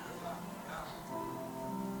automatic.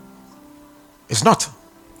 It's not.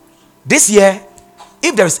 This year,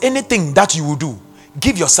 if there is anything that you will do,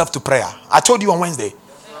 give yourself to prayer. I told you on Wednesday.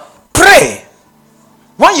 Pray.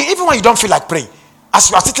 Even when you don't feel like praying, as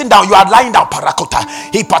you are sitting down, you are lying down. Parakota,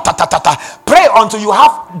 pray until you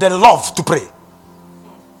have the love to pray.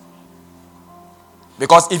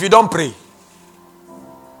 Because if you don't pray,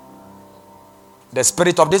 the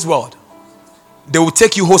spirit of this world, they will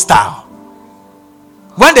take you hostile.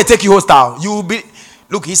 When they take you hostile, you will be.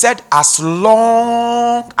 Look, he said, as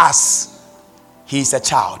long as he is a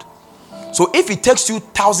child. So if it takes you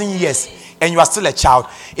 1,000 years and you are still a child,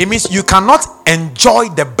 it means you cannot enjoy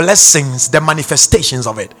the blessings, the manifestations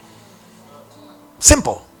of it.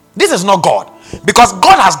 Simple. This is not God, because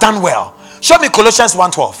God has done well. Show me Colossians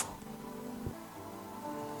 1:12.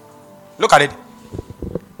 Look at it.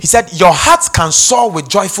 He said, your hearts can soar with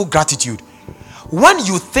joyful gratitude when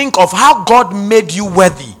you think of how God made you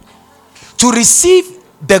worthy to receive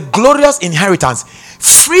the glorious inheritance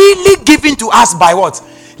freely given to us by what?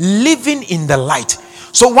 Living in the light.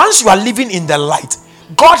 So once you are living in the light,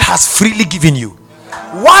 God has freely given you.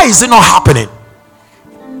 Why is it not happening?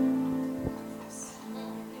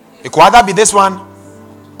 It could either be this one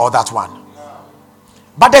or that one.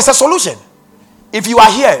 But there's a solution. If you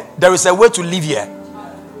are here, there is a way to live here.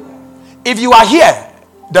 If you are here,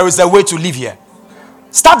 there is a way to live here.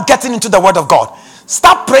 Start getting into the word of God.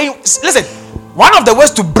 Start praying. Listen, one of the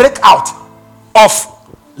ways to break out of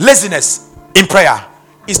laziness in prayer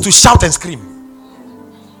is to shout and scream.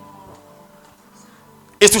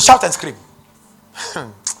 Is to shout and scream.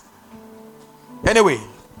 Anyway,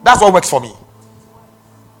 that's what works for me.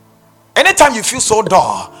 Anytime you feel so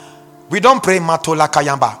dull, we don't pray Matola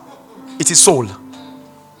Kayamba. It is soul.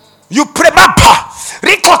 You pray Mapa,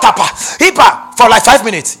 Rikotapa, Hipa for like 5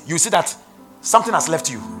 minutes. You see that something has left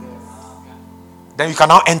you. Then you can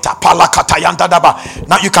now enter.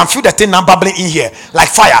 Now you can feel the thing now bubbling in here like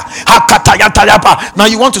fire. Now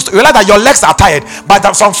you want to realize that your legs are tired,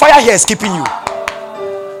 but some fire here is keeping you.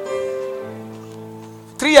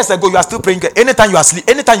 3 years ago, you are still praying. Anytime you are sleep,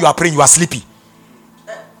 anytime you are praying, you are sleepy.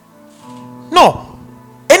 No,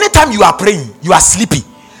 anytime you are praying, you are sleepy.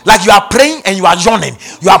 Like you are praying and you are yawning.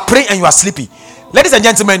 You are praying and you are sleepy. Ladies and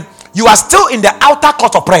gentlemen, you are still in the outer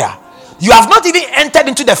court of prayer. You have not even entered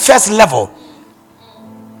into the first level.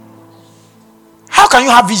 How can you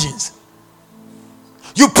have visions?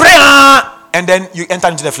 You pray and then you enter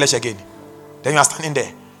into the flesh again. Then you are standing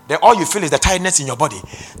there. Then all you feel is the tiredness in your body,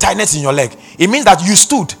 tiredness in your leg. It means that you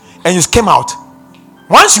stood and you came out.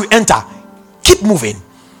 Once you enter, keep moving.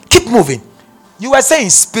 Keep moving. You were saying,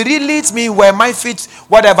 Spirit leads me where my feet,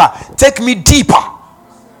 whatever. Take me deeper.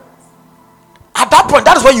 At that point,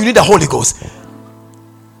 that is when you need the Holy Ghost.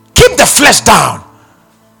 Keep the flesh down.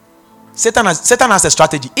 Satan has a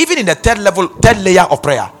strategy. Even in the third layer of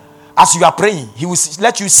prayer, as you are praying, he will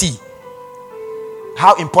let you see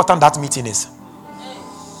how important that meeting is.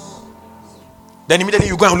 Then immediately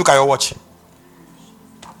you go and look at your watch.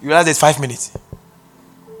 You realize it's 5 minutes.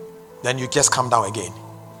 Then you just come down again.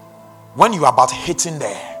 When you are about hitting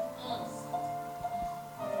there.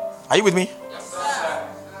 Are you with me? Yes, sir.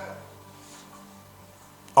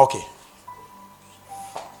 Okay.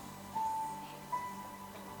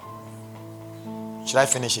 Should I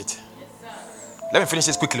finish it? Yes, sir. Let me finish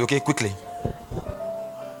this quickly, okay? Quickly.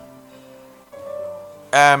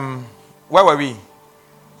 Where were we?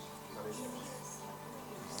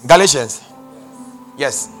 Galatians.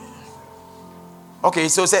 Yes. Okay,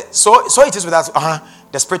 so it is with us.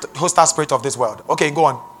 The spirit, hostile spirit of this world. Okay, go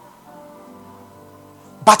on.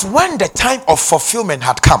 But when the time of fulfillment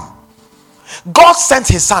had come, God sent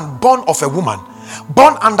his son, born of a woman,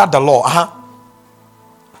 born under the law.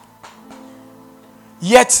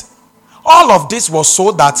 Yet, all of this was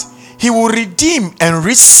so that he will redeem and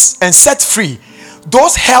set free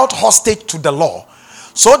those held hostage to the law,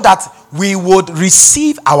 so that we would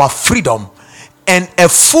receive our freedom and a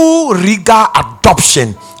full legal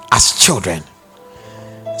adoption as children.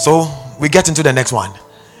 So we get into the next one.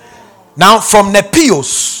 Now from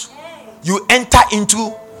nepios, you enter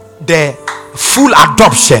into the full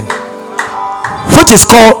adoption, which is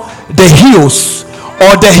called the Hios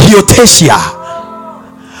or the Hiotesia.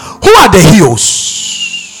 Who are the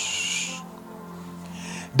Hios?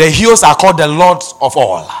 The Hios are called the Lords of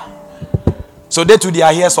all. So they too, they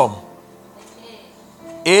are here some.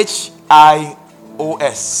 Hios.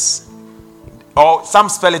 Or some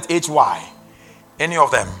spell it Hy. Any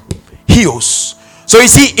of them. Hios. So you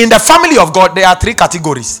see, in the family of God, there are three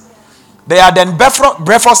categories. They are the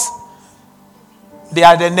Brephos, they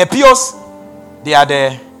are the Nepios, they are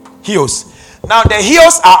the Hios. Now the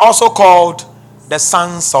Hios are also called the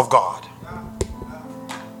sons of God.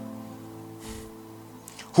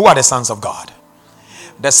 Who are the sons of God?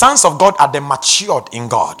 The sons of God are the matured in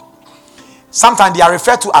God. Sometimes they are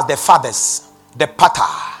referred to as the fathers, the pater.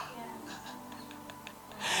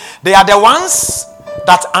 They are the ones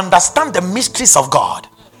that understand the mysteries of God.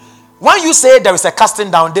 When you say there is a casting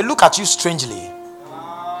down, they look at you strangely.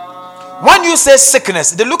 When you say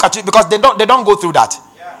sickness, they look at you because they don't go through that.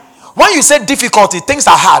 When you say difficulty, things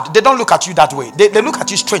are hard, they don't look at you that way. They look at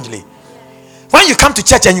you strangely. When you come to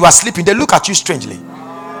church and you are sleeping, they look at you strangely.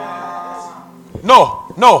 No.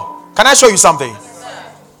 Can I show you something?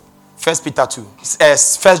 1 Peter 2.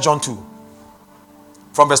 1 John 2.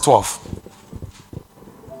 From verse 12.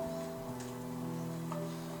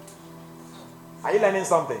 Are you learning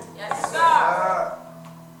something? Yes, sir.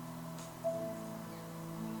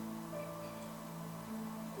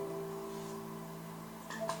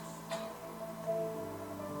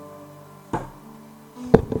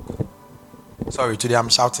 Sorry, today I'm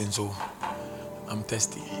shouting, so I'm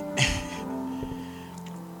thirsty.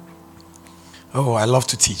 Oh, I love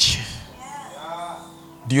to teach.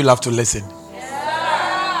 Do you love to listen?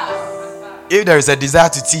 If there is a desire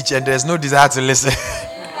to teach and there is no desire to listen.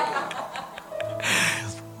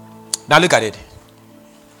 Now look at it.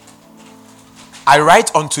 I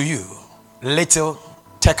write unto you little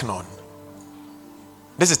Teknon.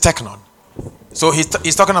 This is Teknon. So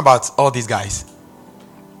he's talking about all these guys.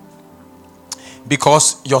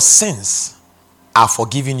 Because your sins are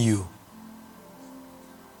forgiven you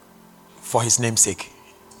for his name's sake.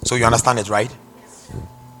 So you understand it, right?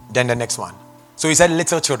 Then the next one. So he said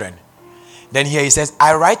little children. Then here he says,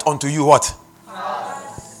 I write unto you what?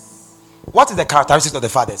 What is the characteristics of the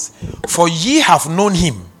fathers? For ye have known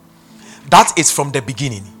him. That is from the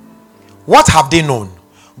beginning. What have they known?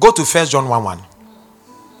 Go to 1 John 1:1.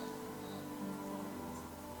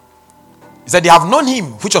 He said they have known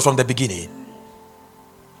him which was from the beginning.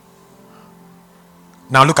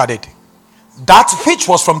 Now look at it. That which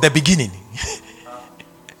was from the beginning.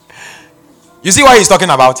 You see what he's talking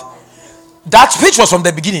about? That which was from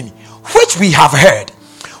the beginning, which we have heard,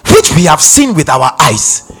 which we have seen with our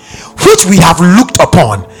eyes, which we have looked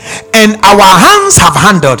upon, and our hands have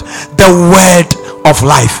handled the word of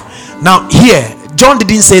life. Now here, John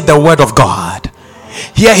didn't say the word of God.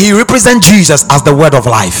 Here he represents Jesus as the word of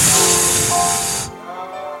life.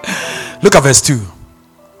 Look at verse 2.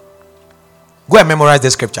 Go and memorize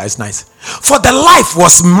the scripture, it's nice. For the life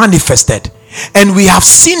was manifested, and we have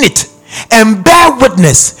seen it, and bear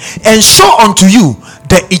witness, and show unto you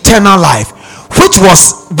the eternal life, which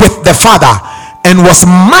was with the Father, and was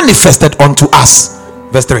manifested unto us.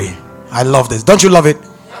 Verse 3. I love this. Don't you love it?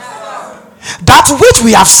 That which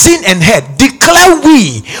we have seen and heard declare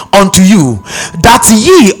we unto you, that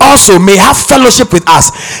ye also may have fellowship with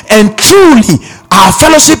us. And truly our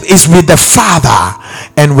fellowship is with the Father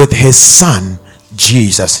and with his Son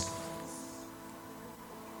Jesus.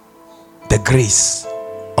 The grace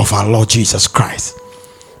of our Lord Jesus Christ,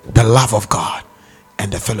 the love of God,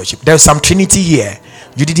 and the fellowship. There's some Trinity here.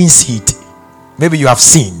 You didn't see it. Maybe you have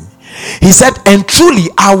seen. He said, and truly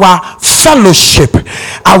our fellowship,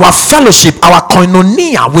 our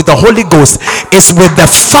koinonia with the Holy Ghost is with the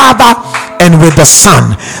Father and with the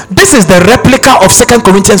Son. This is the replica of 2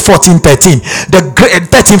 Corinthians 14:13. The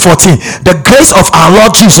 13:14. The grace of our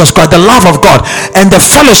Lord Jesus Christ, the love of God, and the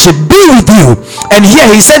fellowship be with you. And here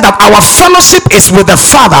he said that our fellowship is with the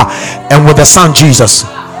Father and with the Son Jesus.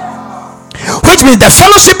 Which means the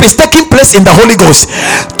fellowship is taking place in the Holy Ghost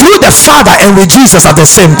through the Father and with Jesus at the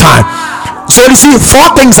same time. So you see, four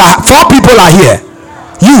people are here.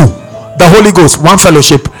 You, the Holy Ghost, one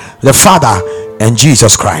fellowship, the Father and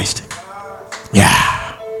Jesus Christ.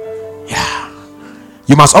 Yeah.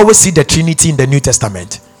 You must always see the Trinity in the New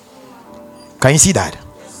Testament. Can you see that?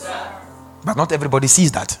 But not everybody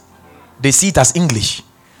sees that. They see it as English.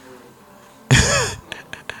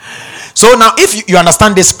 So now if you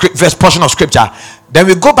understand this first portion of scripture, then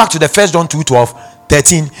we go back to the 1 John 2:12,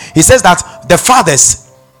 13. He says that the fathers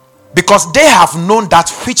Because they have known that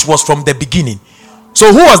which was from the beginning.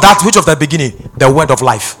 So who was that which of the beginning? The word of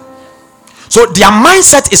life. So their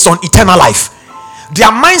mindset is on eternal life.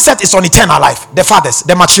 Their mindset is on eternal life. The fathers,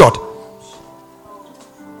 they matured.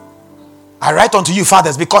 I write unto you,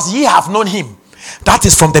 fathers, because ye have known him. That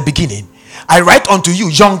is from the beginning. I write unto you,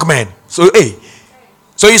 young men. So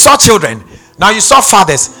so you saw children. Now you saw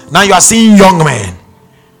fathers. Now you are seeing young men.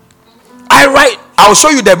 I'll show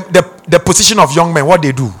you the position of young men, what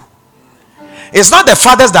they do. It's not the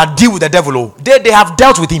fathers that deal with the devil. Oh. They have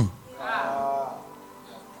dealt with him.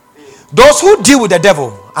 Those who deal with the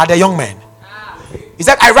devil are the young men. He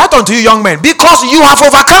said, I write unto you, young men, because you have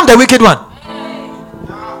overcome the wicked one.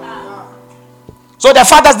 So the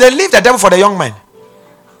fathers, they leave the devil for the young men.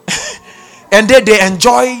 And they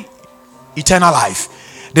enjoy eternal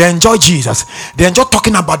life. They enjoy Jesus. They enjoy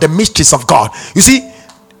talking about the mysteries of God. You see,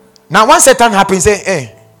 now when Satan happens, say,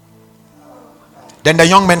 hey. Then the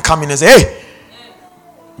young men come in and say, hey,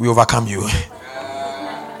 we overcome you.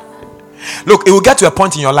 Look, it will get to a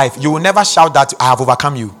point in your life, you will never shout that I have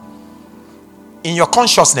overcome you. In your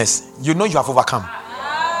consciousness, you know you have overcome.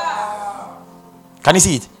 Can you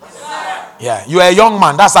see it? Yeah, you are a young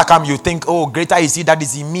man. That's how come you think, oh, greater is he that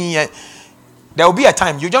is in me. There will be a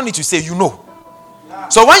time you don't need to say, you know.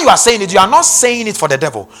 So when you are saying it, you are not saying it for the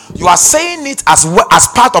devil. You are saying it as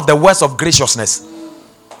part of the words of graciousness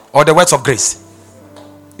or the words of grace.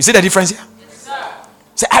 You see the difference here? Yes, sir.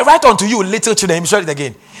 Say, I write unto you, little children. Let me show it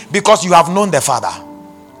again. Because you have known the Father.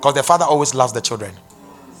 Because the Father always loves the children.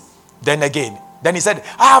 Then again. Then he said,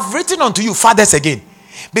 I have written unto you, fathers again.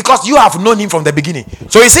 Because you have known him from the beginning.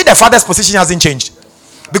 So you see the Father's position hasn't changed.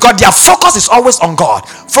 Because their focus is always on God.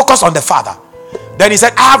 Focus on the Father. Then he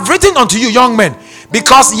said, I have written unto you, young men,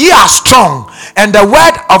 because ye are strong, and the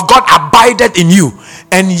word of God abideth in you,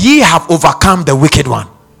 and ye have overcome the wicked one.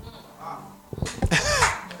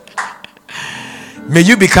 May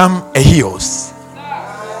you become a heels.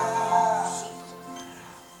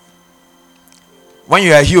 When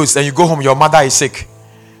you are heels and you go home, your mother is sick,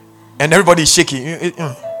 and everybody is shaking.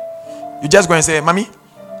 You just go and say, Mommy,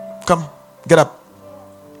 come, get up.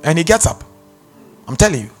 And he gets up. I'm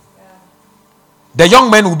telling you. The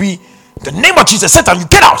young man will be, the name of Jesus, Satan, you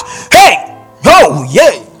get out. Hey, oh,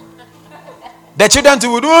 yeah. The children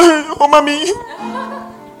too will do, oh, Mommy.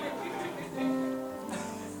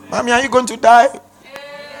 Mommy, are you going to die?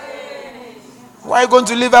 Why are you going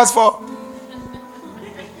to leave us for?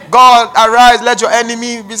 God, arise, let your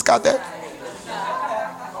enemy be scattered.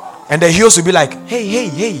 And the heels will be like, hey, hey,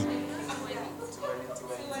 hey.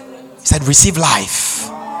 He said, receive life.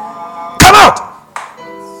 Come out.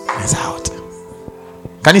 He's out.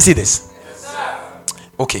 Can you see this?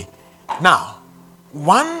 Okay. Now,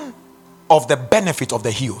 one of the benefits of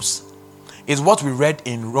the heels is what we read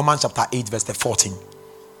in Romans chapter 8, verse 14.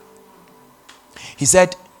 He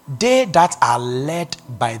said, they that are led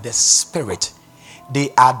by the Spirit,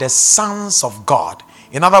 they are the sons of God.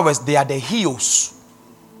 In other words, they are the heels.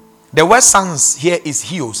 The word sons here is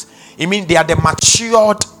heels. It means they are the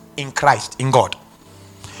matured in Christ, in God.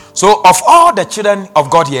 So of all the children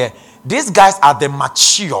of God here, these guys are the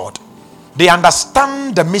matured. They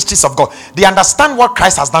understand the mysteries of God. They understand what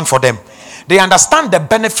Christ has done for them. They understand the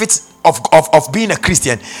benefits of being a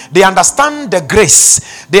Christian. They understand the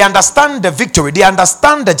grace. They understand the victory. They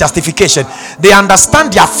understand the justification. They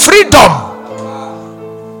understand their freedom.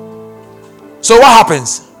 So what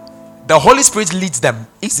happens? The Holy Spirit leads them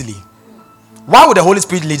easily. Why would the Holy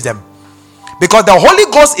Spirit lead them? Because the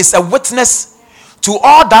Holy Ghost is a witness to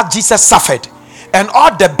all that Jesus suffered and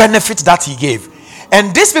all the benefits that he gave.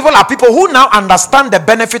 And these people are people who now understand the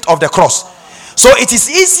benefit of the cross. So it is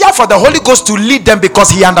easier for the Holy Ghost to lead them because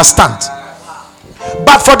he understands.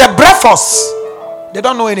 But for the brephos, they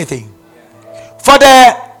don't know anything. For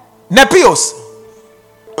the nepios,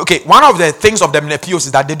 okay, one of the things of the nepios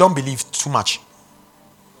is that they don't believe too much.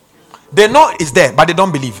 They know it's there, but they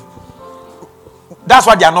don't believe. That's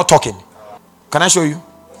why they are not talking. Can I show you?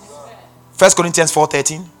 1 Corinthians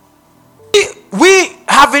 4:13. We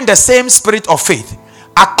having the same spirit of faith,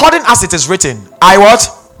 according as it is written. I what?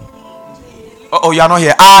 Oh, you are not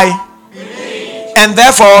here. I believe. And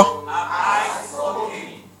therefore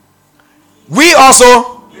we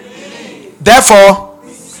also believe. Therefore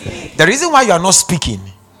the reason why you are not speaking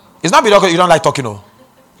is not because you don't like talking. No,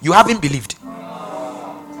 you haven't believed.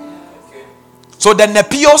 So the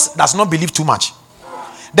nepios does not believe too much.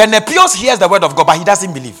 The nepios hears the word of God, but he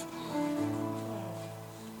doesn't believe.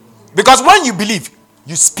 Because when you believe,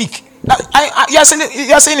 you speak. You're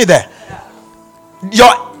saying it there.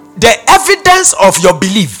 The evidence of your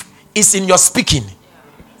belief is in your speaking.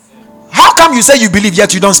 How come you say you believe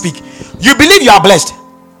yet you don't speak? You believe you are blessed.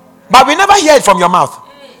 But we never hear it from your mouth.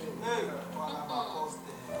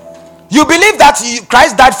 You believe that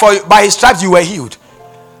Christ died for you, by his stripes you were healed.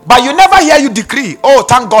 But you never hear you decree, oh,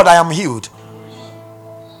 thank God I am healed.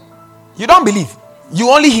 You don't believe. You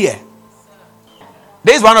only hear.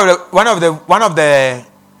 There is one of the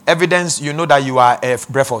evidence you know that you are a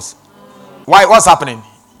brephos. Why? What's happening?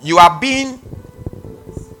 You are being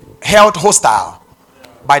held hostile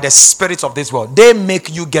by the spirits of this world. They make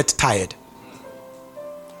you get tired.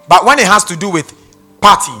 But when it has to do with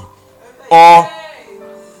party or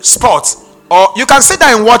sports, or you can sit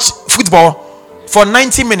there and watch football for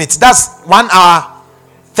 90 minutes. That's 1 hour,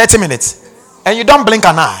 30 minutes. And you don't blink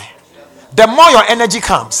an eye. The more your energy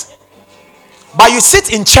comes. But you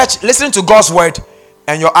sit in church listening to God's word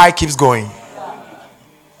and your eye keeps going.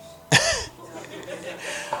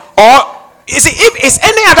 Or you see, if it's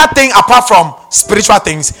any other thing apart from spiritual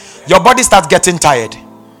things, your body starts getting tired.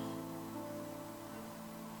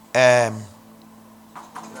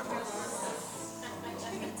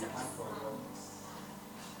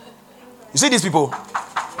 You see these people?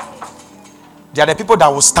 They are the people that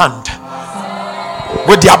will stand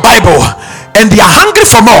with their Bible and they are hungry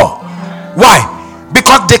for more. Why?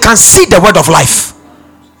 Because they can see the word of life.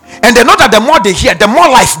 And they know that the more they hear, the more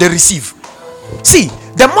life they receive. See,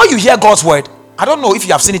 the more you hear God's word, I don't know if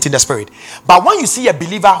you have seen it in the spirit, but when you see a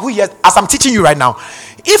believer who hears, as I'm teaching you right now,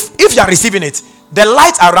 if you are receiving it, the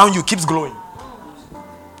light around you keeps glowing.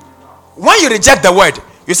 When you reject the word,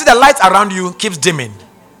 you see the light around you keeps dimming.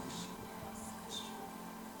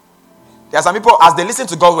 There are some people, as they listen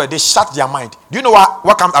to God's word, they shut their mind. Do you know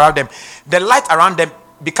what comes around them? The light around them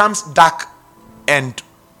becomes dark and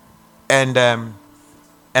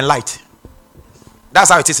light.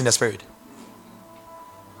 That's how it is in the spirit.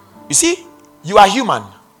 You see, you are human.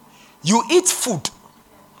 You eat food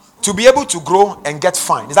to be able to grow and get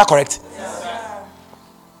fine. Is that correct? Yes.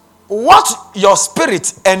 What your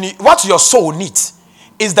spirit and what your soul needs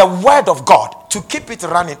is the word of God to keep it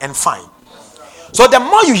running and fine. So the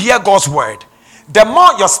more you hear God's word, the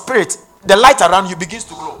more your spirit, the light around you begins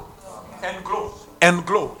to glow and glow and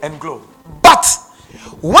glow and glow. But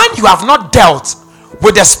when you have not dealt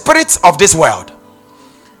with the spirits of this world,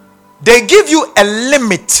 they give you a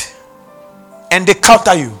limit and they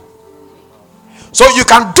counter you. So you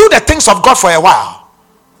can do the things of God for a while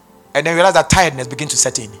and then realize that tiredness begins to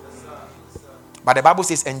set in. But the Bible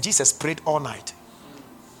says, and Jesus prayed all night.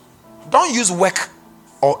 Don't use work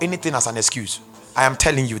or anything as an excuse. I am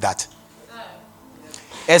telling you that.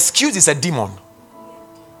 Excuse is a demon.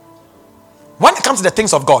 When it comes to the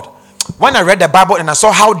things of God, when I read the Bible and I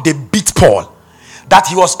saw how they beat Paul, that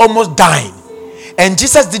he was almost dying, and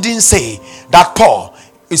Jesus didn't say that, Paul,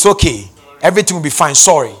 it's okay, everything will be fine,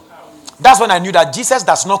 sorry. That's when I knew that Jesus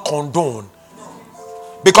does not condone,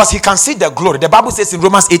 because he can see the glory. The Bible says in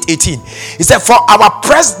Romans 8:18, he said, for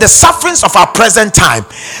the sufferings of our present time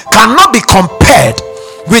cannot be compared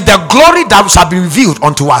with the glory that shall be revealed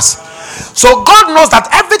unto us. So God knows that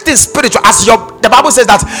everything spiritual, the Bible says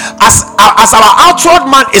that as our outward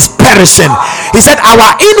man is perishing, he said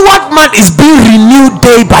our inward man is being renewed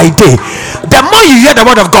day by day. The more you hear the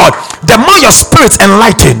word of God, the more your spirit's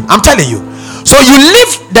enlightened. I'm telling you. So you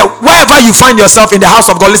live wherever you find yourself in the house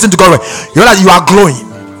of God, listen to God, you realize you are glowing.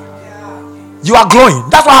 You are glowing.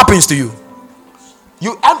 That's what happens to you.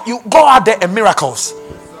 You go out there and miracles.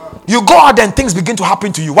 You go out there and things begin to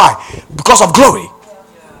happen to you. Why? Because of glory.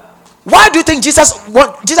 Why do you think Jesus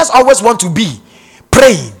always want to be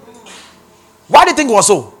praying? Why do you think it was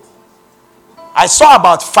so? I saw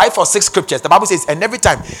about 5 or 6 scriptures. The Bible says, and every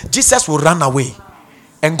time Jesus will run away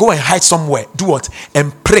and go and hide somewhere, do what?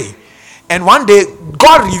 And pray. And one day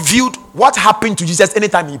God revealed what happened to Jesus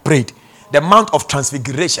anytime he prayed. The Mount of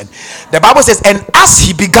Transfiguration. The Bible says, and as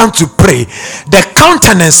he began to pray, the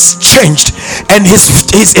countenance changed and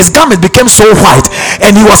his garment became so white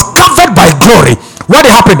and he was covered by glory. What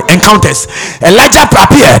happened? Encounters. Elijah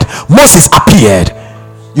appeared. Moses appeared.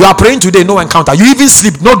 You are praying today, no encounter. You even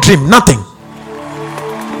sleep, no dream, nothing.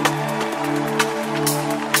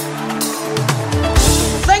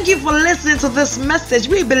 Thank you for listening to this message.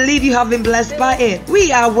 We believe you have been blessed by it.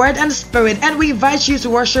 We are Word and Spirit, and we invite you to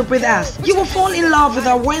worship with us. You will fall in love with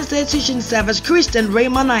our Wednesday teaching service, Christian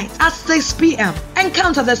Rhema Night, at 6 p.m.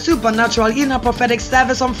 Encounter the supernatural in our prophetic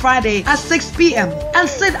service on Friday at 6 p.m. and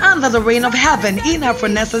sit under the rain of heaven in our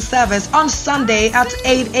Phronesis service on Sunday at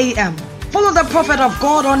 8 a.m. Follow the Prophet of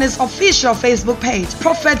God on his official Facebook page,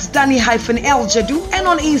 Prophet Danny-El Jadu, and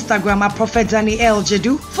on Instagram at Prophet Danny-El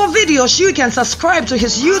Jadu. For videos, you can subscribe to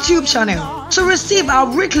his YouTube channel. To receive our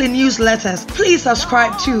weekly newsletters, please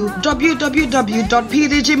subscribe to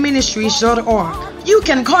www.pdgministries.org. You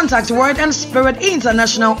can contact Word and Spirit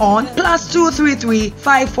International on +233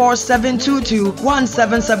 54722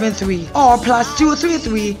 1773 or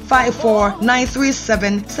 +233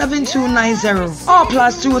 54937 7290 or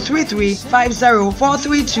 +233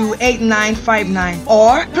 50432 8959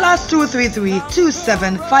 or +233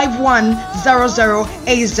 2751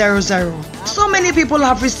 00800. So many people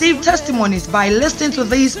have received testimonies by listening to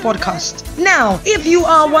these podcasts. Now, if you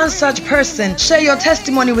are one such person, share your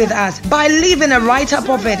testimony with us by leaving a write-up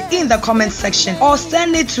of it in the comment section or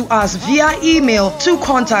send it to us via email to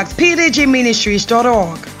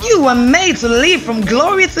contact@pdgministries.org. You were made to live from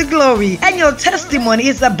glory to glory, and your testimony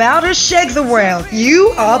is about to shake the world.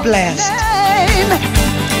 You are blessed.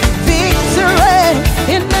 Victory.